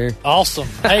us out of here. Awesome.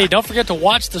 Hey, don't forget to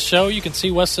watch the show. You can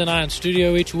see Wesley and I in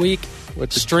studio each week.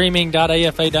 With the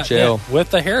streaming.afa.net gel.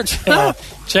 with the hair gel.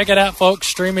 Check it out, folks.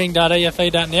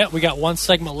 Streaming.afa.net. We got one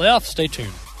segment left. Stay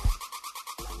tuned.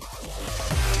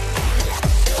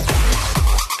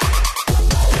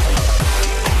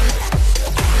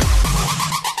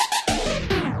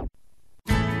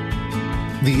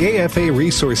 The AFA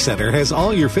Resource Center has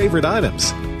all your favorite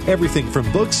items. Everything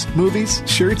from books, movies,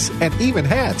 shirts, and even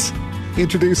hats.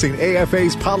 Introducing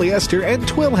AFA's polyester and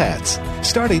twill hats,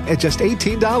 starting at just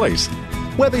 $18.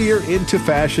 Whether you're into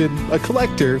fashion, a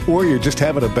collector, or you're just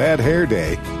having a bad hair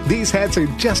day, these hats are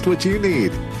just what you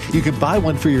need. You can buy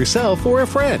one for yourself or a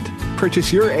friend.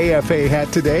 Purchase your AFA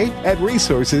hat today at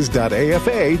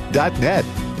resources.afa.net.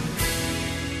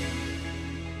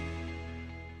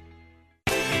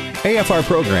 AFR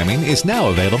programming is now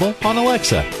available on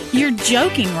Alexa. You're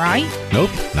joking, right? Nope,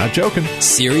 not joking.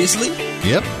 Seriously?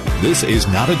 Yep, this is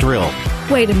not a drill.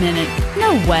 Wait a minute.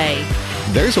 No way.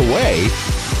 There's a way.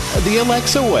 The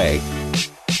Alexa way.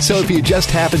 So if you just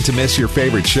happen to miss your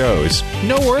favorite shows,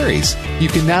 no worries. You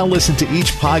can now listen to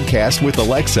each podcast with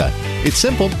Alexa. It's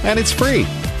simple and it's free.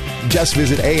 Just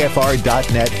visit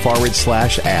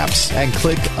afr.net/apps and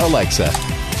click Alexa.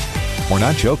 We're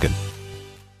not joking.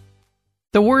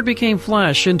 The Word became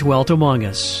flesh and dwelt among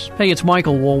us. Hey, it's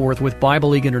Michael Woolworth with Bible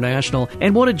League International,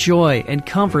 and what a joy and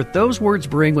comfort those words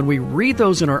bring when we read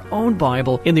those in our own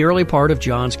Bible in the early part of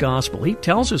John's Gospel. He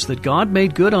tells us that God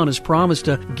made good on His promise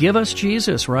to give us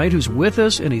Jesus, right, who's with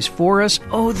us and He's for us.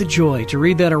 Oh, the joy to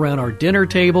read that around our dinner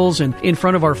tables and in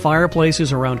front of our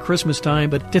fireplaces around Christmas time,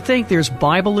 but to think there's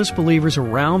Bible-less believers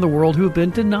around the world who have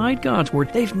been denied God's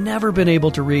Word. They've never been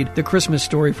able to read the Christmas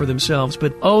story for themselves,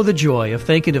 but oh, the joy of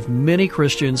thinking of many Christians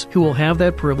who will have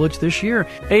that privilege this year.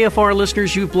 AFR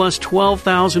listeners, you've blessed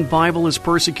 12,000 Bible-less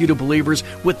persecuted believers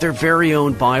with their very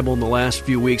own Bible in the last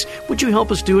few weeks. Would you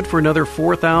help us do it for another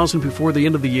 4,000 before the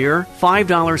end of the year?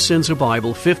 $5 sends a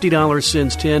Bible, $50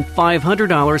 sends 10,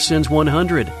 $500 sends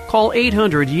 100. Call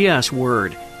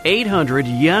 800-YES-WORD.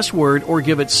 800-YES-WORD or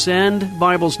give it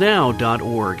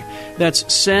sendbiblesnow.org. That's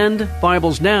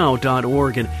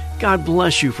sendbiblesnow.org, and God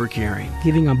bless you for caring.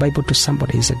 Giving a Bible to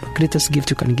somebody is the greatest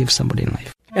gift you can give somebody in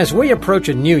life. As we approach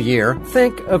a new year,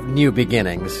 think of new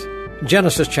beginnings.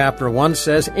 Genesis chapter 1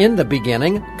 says, "In the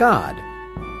beginning, God."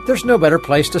 There's no better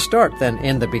place to start than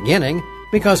in the beginning,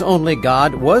 because only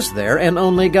God was there and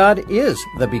only God is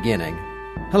the beginning.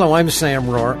 Hello, I'm Sam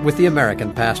Rohr with the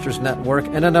American Pastors Network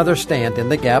and another Stand in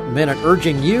the Gap Minute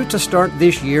urging you to start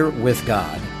this year with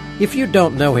God. If you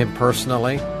don't know Him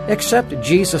personally, accept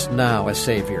Jesus now as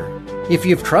Savior. If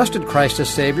you've trusted Christ as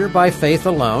Savior by faith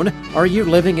alone, are you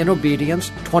living in obedience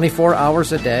 24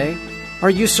 hours a day? Are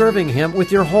you serving Him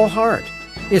with your whole heart?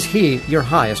 Is He your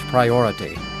highest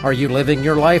priority? Are you living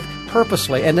your life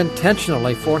purposely and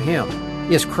intentionally for Him?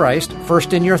 Is Christ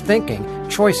first in your thinking,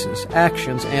 choices,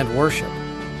 actions, and worship?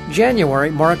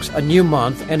 January marks a new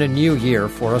month and a new year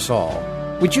for us all.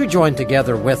 Would you join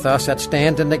together with us at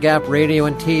Stand in the Gap Radio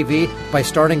and TV by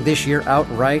starting this year out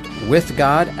right with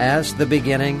God as the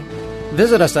beginning?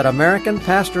 Visit us at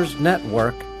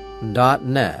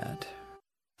AmericanPastorsNetwork.net.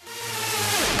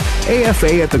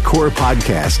 AFA at the Core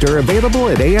podcast are available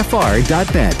at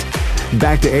afr.net.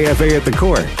 Back to AFA at the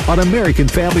Core on American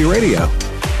Family Radio.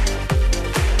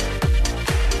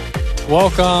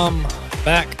 Welcome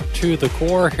back to the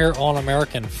Core here on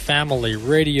American Family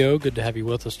Radio. Good to have you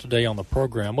with us today on the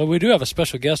program. Well, we do have a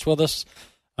special guest with us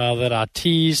that I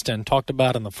teased and talked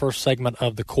about in the first segment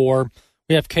of the Core.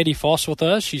 We have Katie Foss with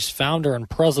us. She's founder and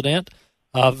president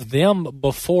of Them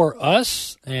Before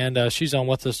Us, and she's on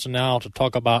with us now to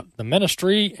talk about the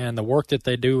ministry and the work that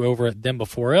they do over at Them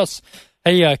Before Us.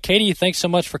 Hey, Katie, thanks so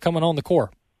much for coming on the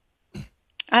Core.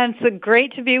 It's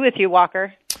great to be with you,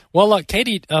 Walker. Well,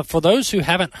 Katie, for those who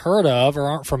haven't heard of or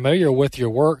aren't familiar with your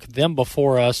work, Them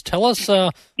Before Us, tell us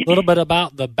a little bit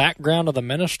about the background of the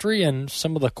ministry and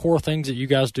some of the core things that you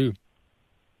guys do.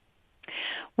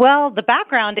 Well, the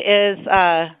background is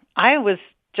I was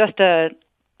just a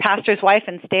pastor's wife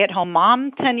and stay-at-home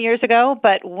mom 10 years ago,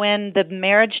 but when the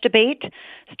marriage debate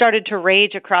started to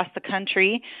rage across the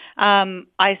country,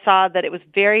 I saw that it was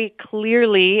very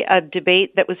clearly a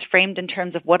debate that was framed in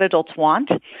terms of what adults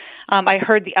want. I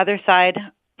heard the other side,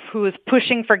 who was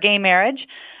pushing for gay marriage,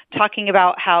 talking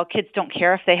about how kids don't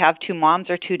care if they have two moms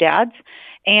or two dads,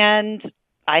 and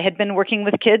I had been working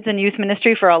with kids in youth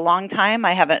ministry for a long time.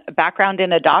 I have a background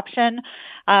in adoption,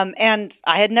 and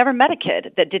I had never met a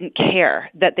kid that didn't care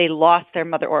that they lost their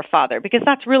mother or father, because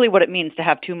that's really what it means to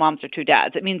have two moms or two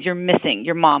dads. It means you're missing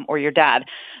your mom or your dad.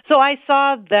 So I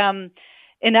saw them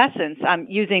in essence,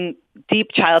 using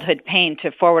deep childhood pain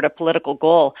to forward a political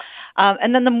goal.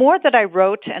 And then the more that I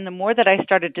wrote and the more that I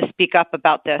started to speak up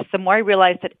about this, the more I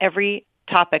realized that every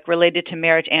topic related to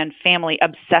marriage and family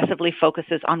obsessively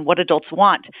focuses on what adults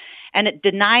want. And it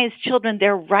denies children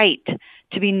their right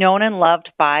to be known and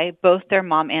loved by both their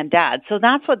mom and dad. So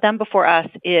that's what Them Before Us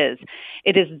is.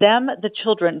 It is them, the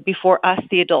children, before us,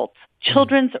 the adults.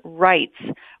 Children's rights,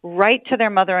 right to their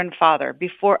mother and father,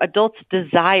 before adults'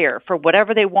 desire for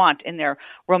whatever they want in their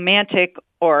romantic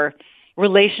or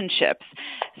relationships.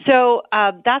 So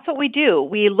that's what we do.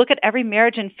 We look at every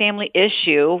marriage and family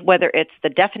issue, whether it's the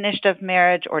definition of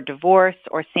marriage or divorce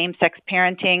or same-sex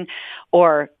parenting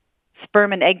or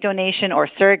sperm and egg donation or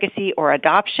surrogacy or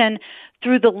adoption,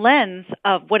 through the lens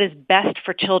of what is best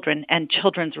for children and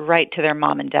children's right to their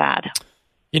mom and dad.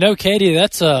 You know, Katie,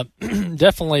 that's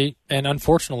definitely and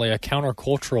unfortunately a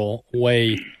countercultural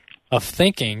way of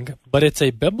thinking, but it's a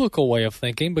biblical way of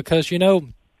thinking because, you know,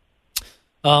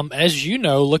 as you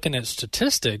know, looking at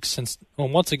statistics, since, well,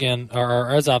 once again,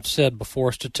 or as I've said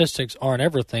before, statistics aren't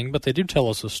everything, but they do tell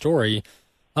us a story.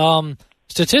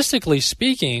 Statistically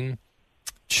speaking,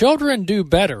 children do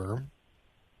better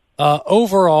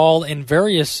overall in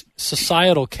various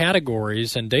societal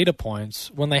categories and data points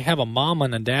when they have a mom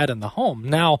and a dad in the home.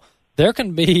 Now, there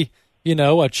can be, you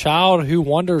know, a child who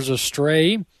wanders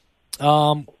astray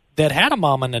that had a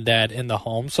mom and a dad in the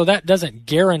home, so that doesn't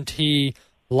guarantee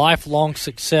lifelong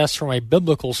success from a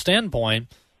biblical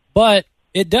standpoint, but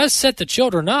it does set the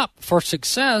children up for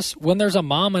success when there's a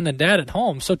mom and a dad at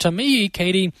home. So to me,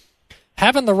 Katie,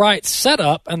 having the right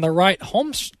setup and the right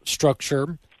home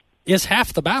structure is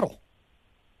half the battle.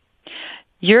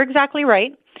 You're exactly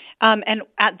right. And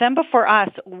at Them Before Us,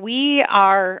 we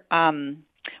are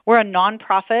we're a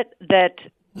nonprofit that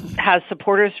has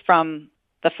supporters from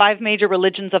the 5 major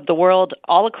religions of the world,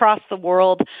 all across the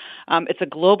world. It's a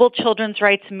global children's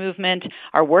rights movement.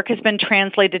 Our work has been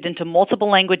translated into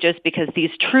multiple languages because these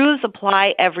truths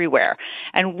apply everywhere.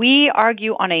 And we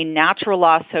argue on a natural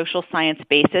law, social science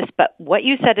basis, but what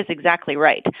you said is exactly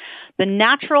right. The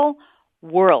natural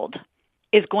world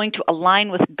is going to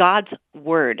align with God's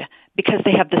word because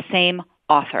they have the same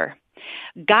author.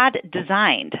 God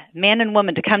designed man and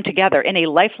woman to come together in a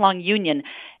lifelong union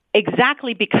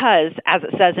exactly because, as it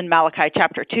says in Malachi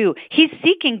chapter 2, he's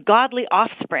seeking godly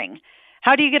offspring.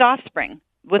 How do you get offspring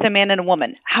with a man and a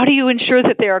woman? How do you ensure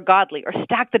that they are godly or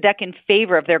stack the deck in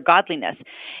favor of their godliness?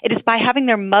 It is by having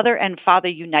their mother and father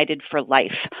united for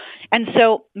life. And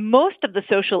so most of the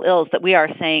social ills that we are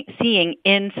seeing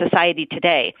in society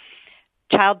today,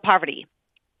 child poverty,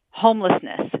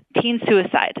 homelessness, teen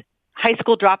suicide, high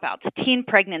school dropouts, teen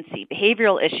pregnancy,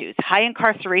 behavioral issues, high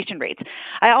incarceration rates.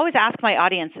 I always ask my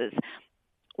audiences,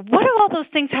 what do all those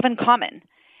things have in common?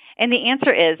 And the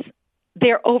answer is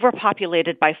they're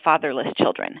overpopulated by fatherless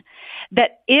children.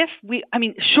 That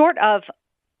short of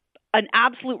an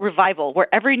absolute revival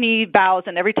where every knee bows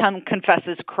and every tongue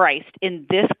confesses Christ in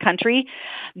this country,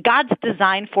 God's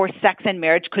design for sex and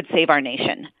marriage could save our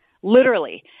nation.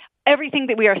 Literally. Everything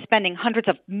that we are spending hundreds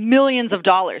of millions of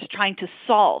dollars trying to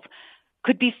solve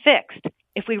could be fixed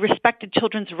if we respected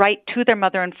children's right to their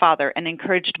mother and father and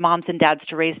encouraged moms and dads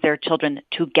to raise their children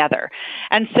together.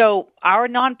 And so our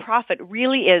nonprofit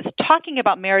really is talking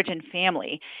about marriage and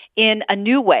family in a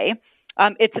new way.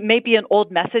 It's maybe an old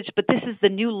message, but this is the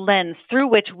new lens through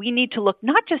which we need to look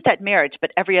not just at marriage,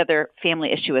 but every other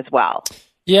family issue as well.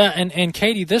 Yeah, and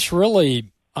Katie, this really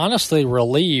honestly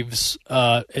relieves,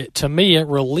 to me, it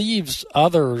relieves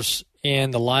others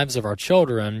in the lives of our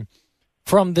children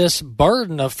from this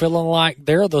burden of feeling like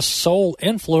they're the sole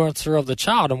influencer of the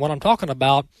child. And what I'm talking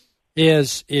about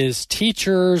is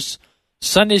teachers,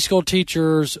 Sunday school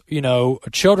teachers, you know,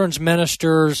 children's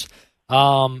ministers,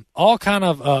 all kind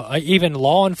of even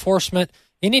law enforcement,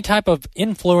 any type of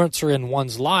influencer in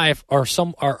one's life or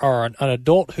an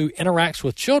adult who interacts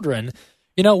with children.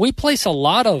 You know, we place a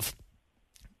lot of,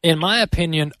 in my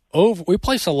opinion, we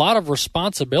place a lot of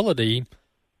responsibility,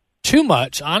 too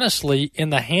much, honestly,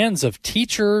 in the hands of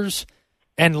teachers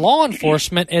and law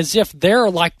enforcement as if they're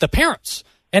like the parents.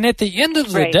 And at the end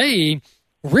of the day,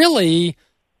 really,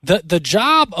 the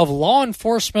job of law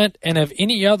enforcement and of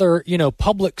any other, you know,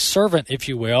 public servant, if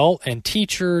you will, and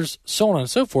teachers, so on and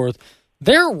so forth,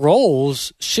 their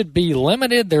roles should be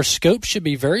limited, their scope should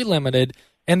be very limited,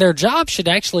 and their job should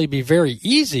actually be very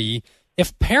easy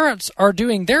if parents are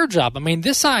doing their job. I mean,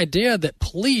 this idea that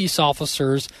police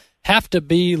officers have to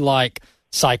be like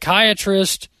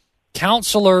psychiatrists,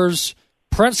 counselors,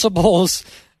 principals,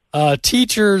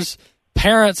 teachers,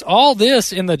 parents, all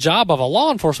this in the job of a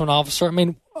law enforcement officer. I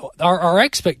mean, our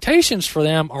expectations for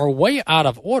them are way out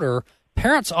of order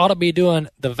parents ought to be doing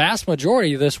the vast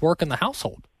majority of this work in the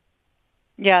household.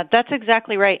 Yeah, that's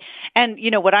exactly right. And,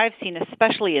 what I've seen,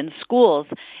 especially in schools,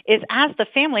 is as the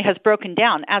family has broken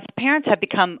down, as parents have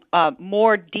become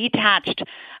more detached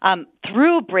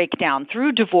through breakdown,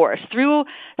 through divorce, through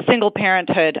single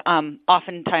parenthood,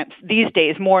 oftentimes these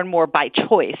days more and more by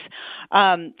choice,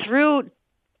 through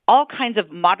all kinds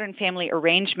of modern family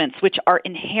arrangements which are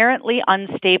inherently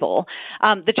unstable,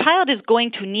 the child is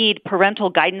going to need parental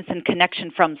guidance and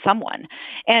connection from someone.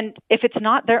 And if it's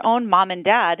not their own mom and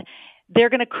dad, they're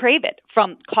going to crave it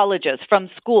from colleges, from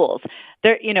schools.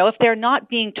 If they're not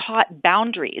being taught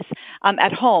boundaries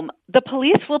at home, the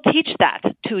police will teach that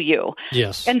to you.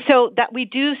 Yes. And so that we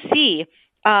do see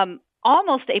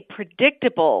almost a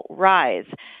predictable rise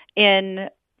in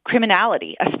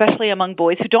criminality, especially among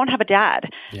boys who don't have a dad,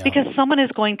 because someone is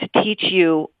going to teach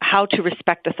you how to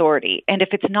respect authority. And if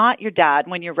it's not your dad,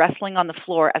 when you're wrestling on the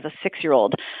floor as a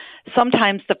 6-year-old,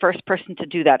 sometimes the first person to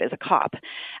do that is a cop.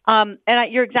 And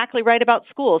you're exactly right about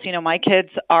schools. My kids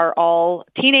are all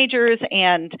teenagers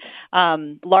and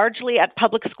largely at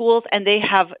public schools, and they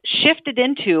have shifted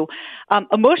into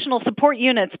emotional support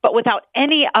units, but without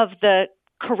any of the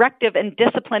corrective and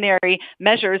disciplinary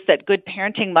measures that good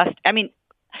parenting must.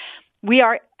 We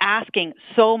are asking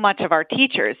so much of our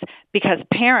teachers because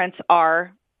parents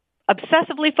are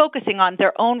obsessively focusing on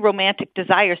their own romantic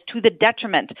desires to the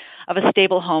detriment of a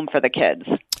stable home for the kids.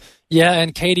 Yeah,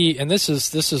 and Katie, and this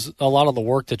is a lot of the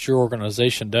work that your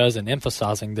organization does in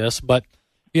emphasizing this, but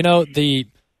it's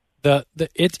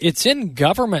in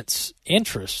government's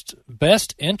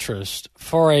best interest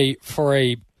for a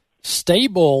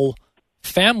stable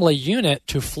family unit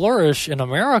to flourish in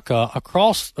America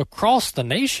across the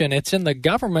nation. It's in the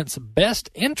government's best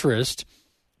interest.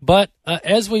 But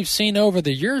as we've seen over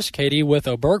the years, Katie, with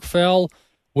Obergefell,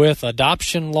 with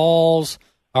adoption laws,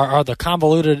 or the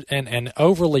convoluted and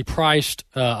overly priced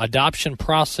adoption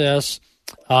process,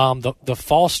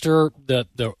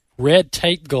 the red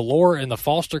tape galore in the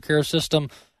foster care system.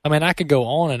 I could go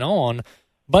on and on.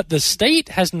 But the state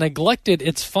has neglected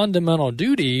its fundamental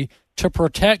duty to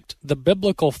protect the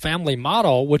biblical family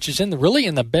model, which is really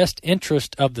in the best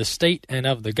interest of the state and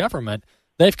of the government.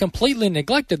 They've completely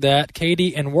neglected that,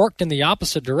 Katie, and worked in the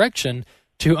opposite direction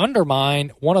to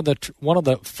undermine one of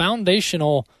the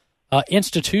foundational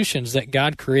institutions that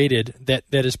God created that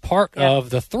is part of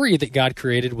the three that God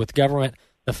created with government,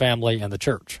 the family, and the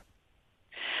church.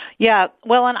 Yeah,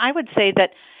 well, and I would say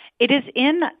that it is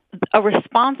in a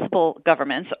responsible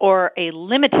government's or a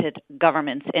limited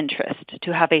government's interest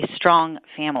to have a strong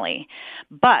family.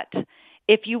 But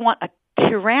if you want a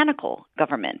tyrannical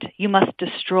government, you must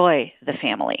destroy the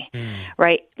family,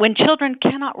 right? When children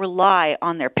cannot rely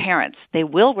on their parents, they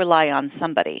will rely on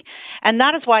somebody. And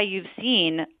that is why you've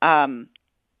seen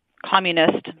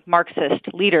communist,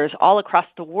 Marxist leaders all across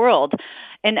the world,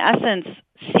 in essence,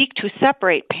 seek to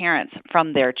separate parents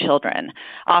from their children,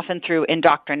 often through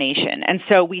indoctrination. And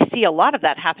so we see a lot of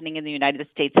that happening in the United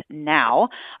States now,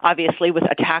 obviously with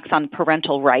attacks on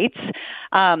parental rights,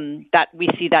 that we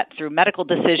see that through medical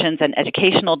decisions and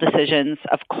educational decisions,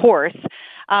 of course.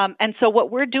 And so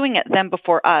what we're doing at Them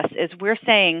Before Us is we're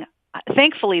saying,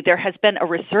 thankfully, there has been a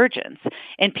resurgence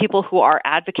in people who are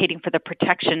advocating for the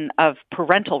protection of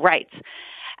parental rights.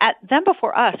 At Them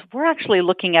Before Us, we're actually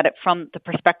looking at it from the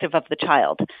perspective of the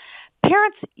child.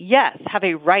 Parents, yes, have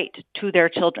a right to their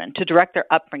children to direct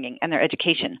their upbringing and their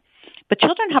education, but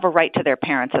children have a right to their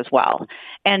parents as well.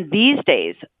 And these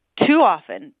days, too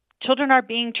often, children are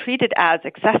being treated as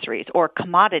accessories or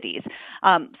commodities,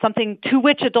 something to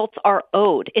which adults are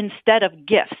owed instead of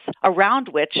gifts around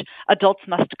which adults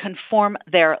must conform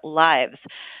their lives.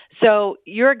 So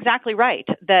you're exactly right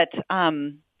that,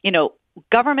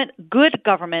 good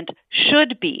government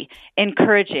should be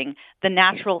encouraging the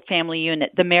natural family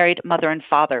unit, the married mother and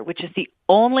father, which is the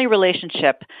only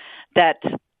relationship that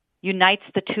unites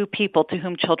the two people to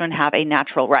whom children have a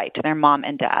natural right, their mom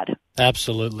and dad.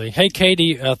 Absolutely. Hey,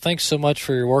 Katie, thanks so much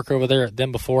for your work over there at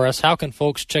Them Before Us. How can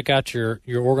folks check out your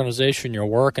organization, your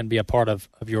work, and be a part of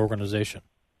your organization?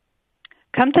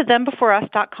 Come to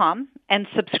thembeforeus.com and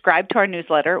subscribe to our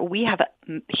newsletter. We have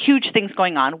huge things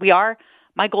going on.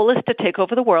 My goal is to take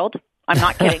over the world. I'm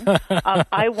not kidding.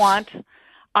 I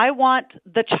want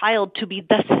the child to be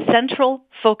the central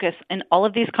focus in all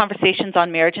of these conversations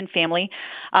on marriage and family.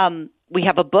 We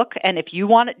have a book, and if you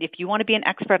want to be an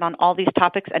expert on all these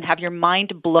topics and have your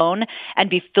mind blown and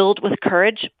be filled with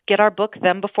courage, get our book,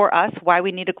 Them Before Us, Why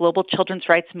We Need a Global Children's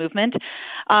Rights Movement,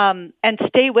 and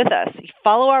stay with us.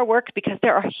 Follow our work because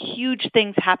there are huge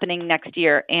things happening next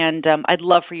year, and I'd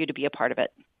love for you to be a part of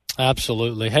it.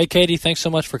 Absolutely. Hey, Katie, thanks so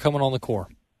much for coming on The Core.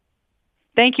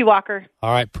 Thank you, Walker.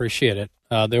 All right, appreciate it.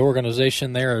 The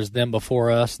organization there is Them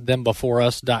Before Us,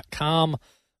 thembeforeus.com,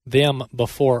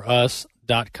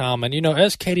 thembeforeus.com. And,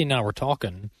 as Katie and I were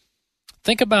talking,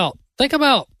 think about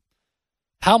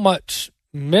how much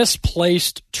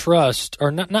misplaced trust,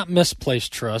 or not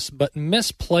misplaced trust, but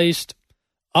misplaced,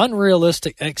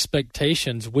 unrealistic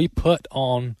expectations we put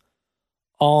on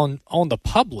the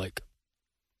public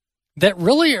that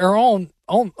really are on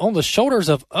the shoulders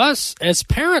of us as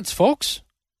parents, folks.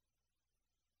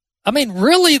 I mean,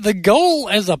 really, the goal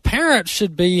as a parent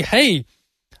should be, hey,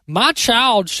 my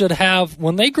child should have,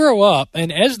 when they grow up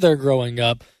and as they're growing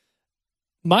up,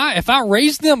 if I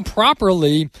raise them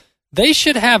properly, they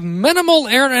should have minimal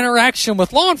interaction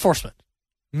with law enforcement.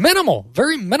 Minimal,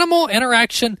 very minimal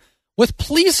interaction with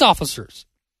police officers.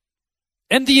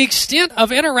 And the extent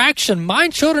of interaction my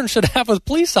children should have with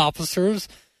police officers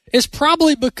is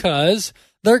probably because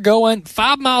they're going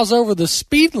 5 miles over the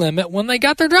speed limit when they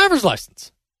got their driver's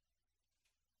license.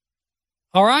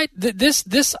 All right?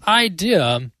 This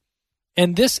idea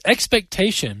and this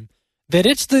expectation that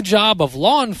it's the job of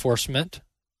law enforcement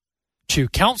to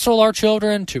counsel our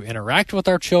children, to interact with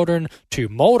our children, to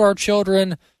mold our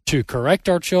children, to correct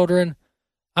our children.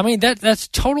 I mean, that's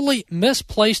totally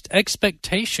misplaced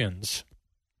expectations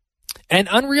and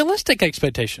unrealistic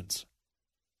expectations.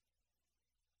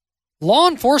 Law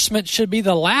enforcement should be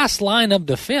the last line of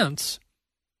defense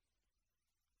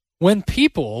when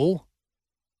people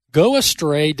go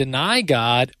astray, deny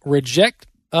God, reject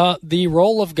the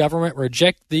role of government,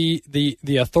 reject the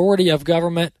authority of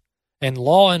government and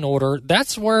law and order.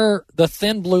 That's where the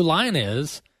thin blue line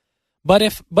is. But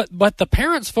the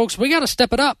parents, folks, we got to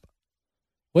step it up.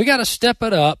 We got to step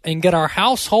it up and get our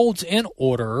households in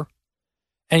order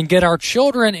and get our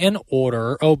children in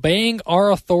order, obeying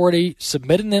our authority,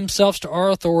 submitting themselves to our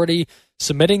authority,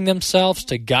 submitting themselves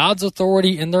to God's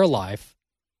authority in their life,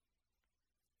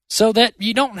 so that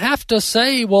you don't have to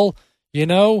say, well, we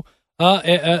don't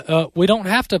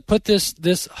have to put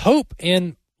this hope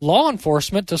in law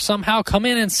enforcement to somehow come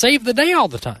in and save the day all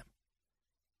the time.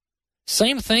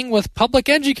 Same thing with public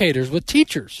educators, with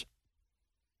teachers.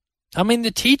 I mean,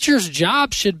 the teacher's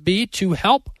job should be to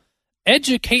help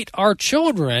educate our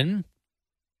children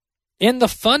in the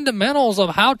fundamentals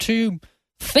of how to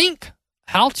think,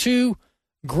 how to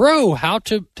grow, how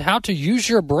to use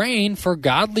your brain for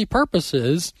godly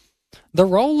purposes. The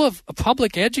role of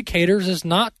public educators is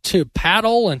not to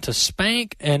paddle and to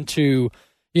spank and to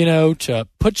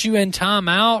put you in time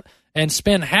out and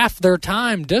spend half their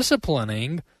time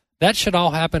disciplining. That should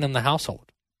all happen in the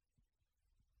household.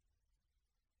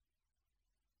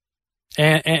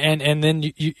 And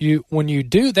then you when you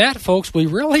do that, folks, we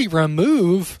really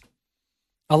remove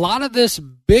a lot of this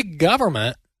big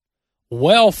government,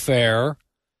 welfare,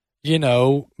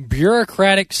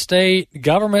 bureaucratic state.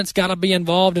 Government's got to be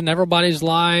involved in everybody's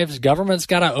lives. Government's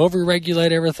got to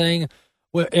overregulate everything.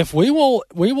 If we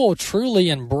will truly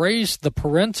embrace the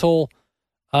parental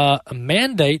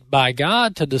mandate by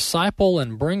God to disciple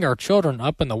and bring our children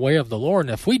up in the way of the Lord,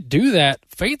 and if we do that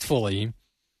faithfully,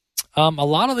 a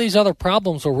lot of these other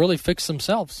problems will really fix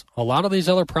themselves. A lot of these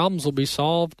other problems will be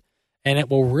solved, and it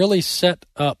will really set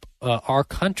up our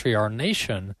country, our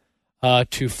nation,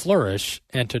 to flourish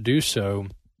and to do so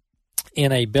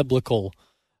in a biblical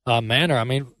manner. I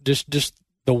mean, just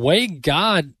the way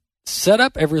God set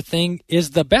up everything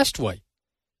is the best way.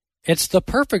 It's the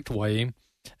perfect way.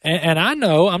 And I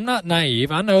know, I'm not naive.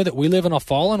 I know that we live in a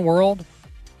fallen world.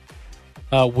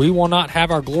 We will not have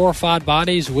our glorified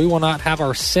bodies. We will not have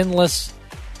our sinless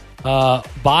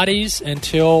bodies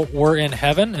until we're in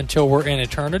heaven, until we're in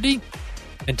eternity,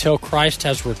 until Christ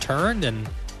has returned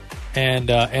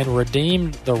and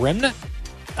redeemed the remnant.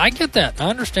 I get that. I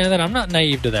understand that. I'm not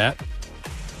naive to that.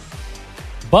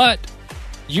 But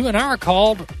you and I are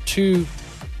called to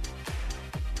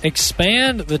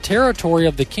expand the territory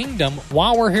of the kingdom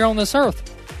while we're here on this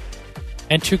earth,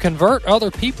 and to convert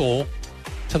other people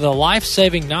to the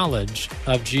life-saving knowledge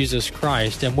of Jesus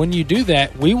Christ. And when you do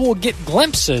that, we will get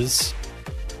glimpses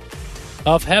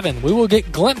of heaven. We will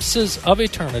get glimpses of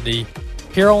eternity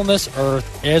here on this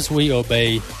earth as we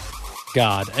obey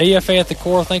God. AFA at the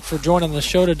Core, thanks for joining the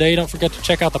show today. Don't forget to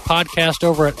check out the podcast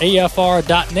over at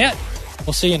afr.net.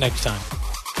 We'll see you next time.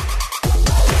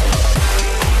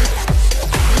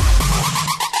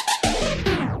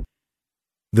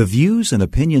 The views and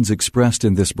opinions expressed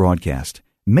in this broadcast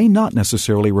may not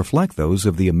necessarily reflect those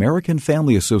of the American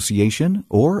Family Association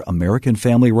or American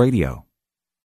Family Radio.